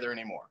stores together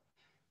anymore.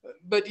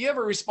 But do you have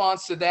a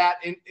response to that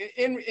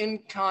in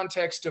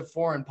context of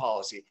foreign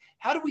policy?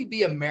 How do we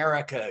be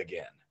America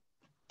again?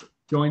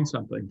 Join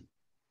something.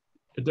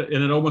 And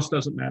it almost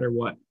doesn't matter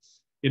what.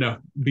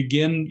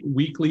 Begin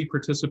weekly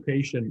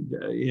participation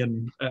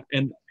in,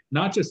 and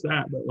not just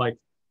that, but like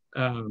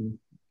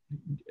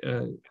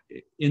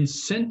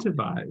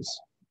incentivize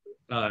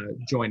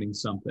joining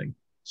something.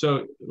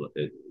 So,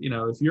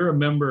 if you're a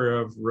member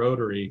of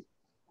Rotary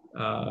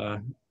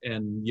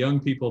and young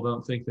people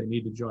don't think they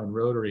need to join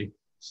Rotary,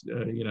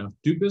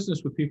 do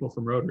business with people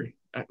from Rotary.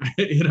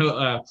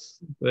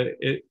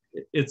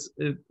 It's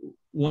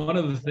one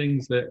of the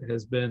things that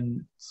has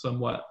been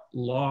somewhat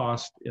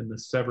lost in the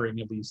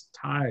severing of these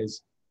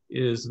ties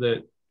is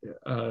that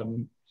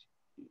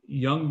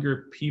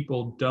younger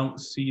people don't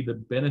see the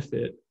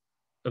benefit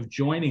of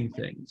joining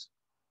things,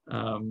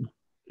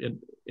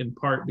 in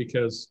part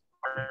because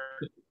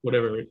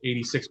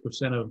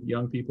 86% of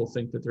young people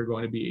think that they're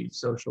going to be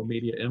social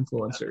media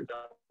influencers,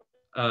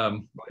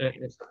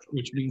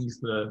 which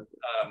means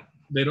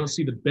they don't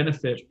see the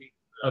benefit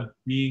of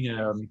being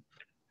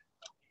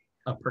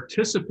a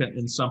participant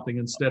in something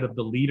instead of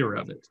the leader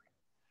of it.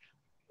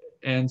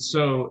 And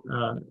so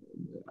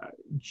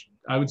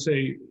I would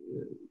say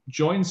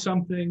join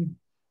something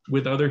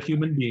with other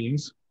human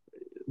beings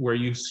where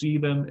you see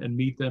them and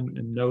meet them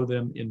and know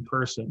them in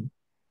person.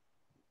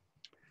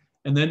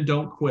 And then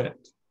don't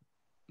quit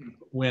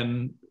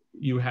when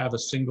you have a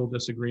single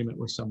disagreement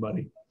with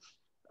somebody.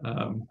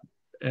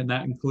 And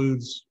that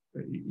includes,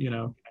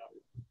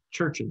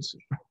 churches.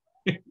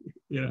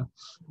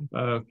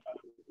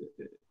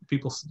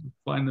 People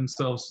find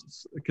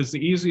themselves, because the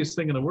easiest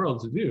thing in the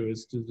world to do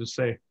is to just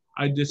say,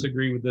 I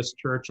disagree with this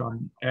church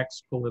on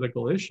X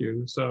political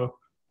issue, so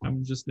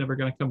I'm just never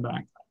going to come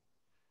back.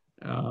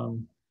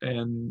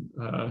 And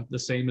the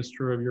same is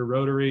true of your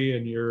Rotary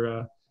and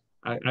your.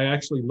 I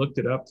actually looked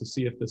it up to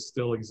see if this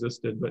still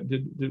existed, but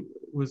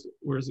was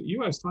it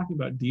you I was talking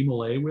about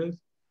DeMolay with?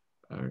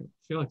 I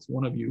feel like it's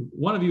one of you.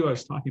 One of you I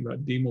was talking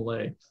about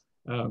DeMolay,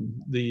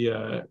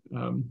 the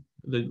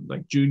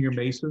like junior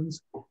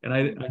Masons, and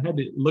I had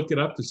to look it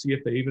up to see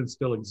if they even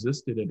still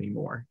existed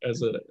anymore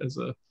as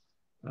a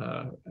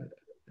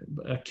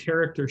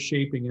character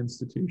shaping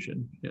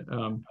institution.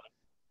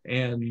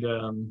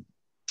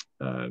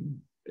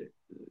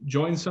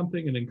 Join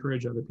something and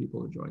encourage other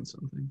people to join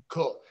something.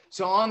 Cool.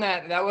 So on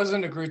that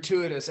wasn't a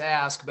gratuitous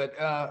ask, but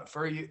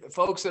for you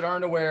folks that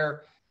aren't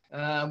aware,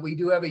 we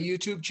do have a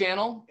YouTube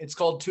channel. It's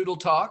called Tootle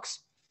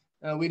Talks.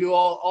 We do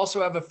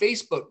also have a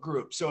Facebook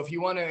group. So if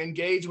you want to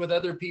engage with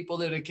other people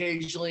that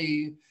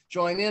occasionally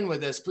join in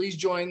with us, please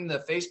join the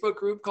Facebook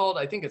group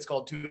I think it's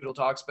called Tootle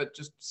Talks, but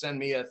just send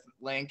me a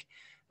link.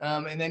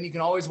 And then you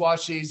can always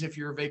watch these if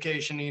you're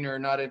vacationing or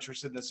not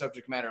interested in the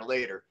subject matter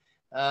later.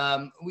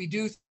 We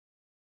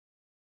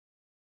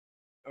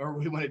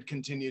want to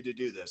continue to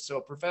do this. So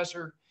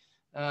Professor,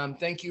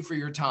 thank you for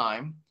your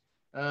time.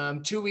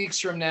 2 weeks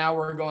from now,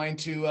 we're going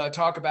to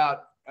talk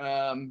about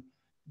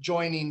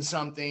joining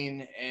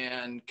something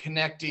and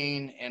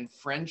connecting and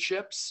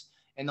friendships,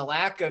 and the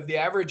lack of the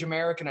average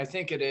American, I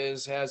think it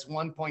is, has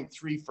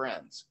 1.3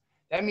 friends.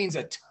 That means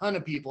a ton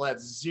of people have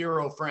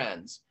 0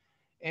 friends.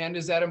 And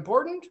is that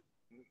important?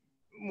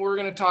 We're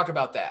going to talk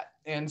about that.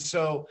 And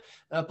so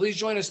please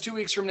join us 2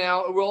 weeks from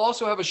now. We'll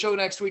also have a show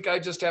next week. I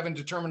just haven't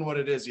determined what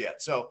it is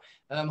yet. So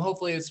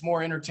hopefully it's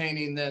more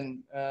entertaining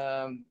than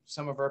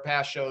some of our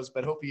past shows,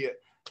 but hope you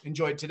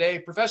enjoyed today.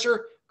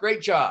 Professor, great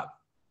job.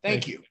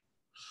 Thank you.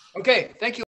 Okay, thank you.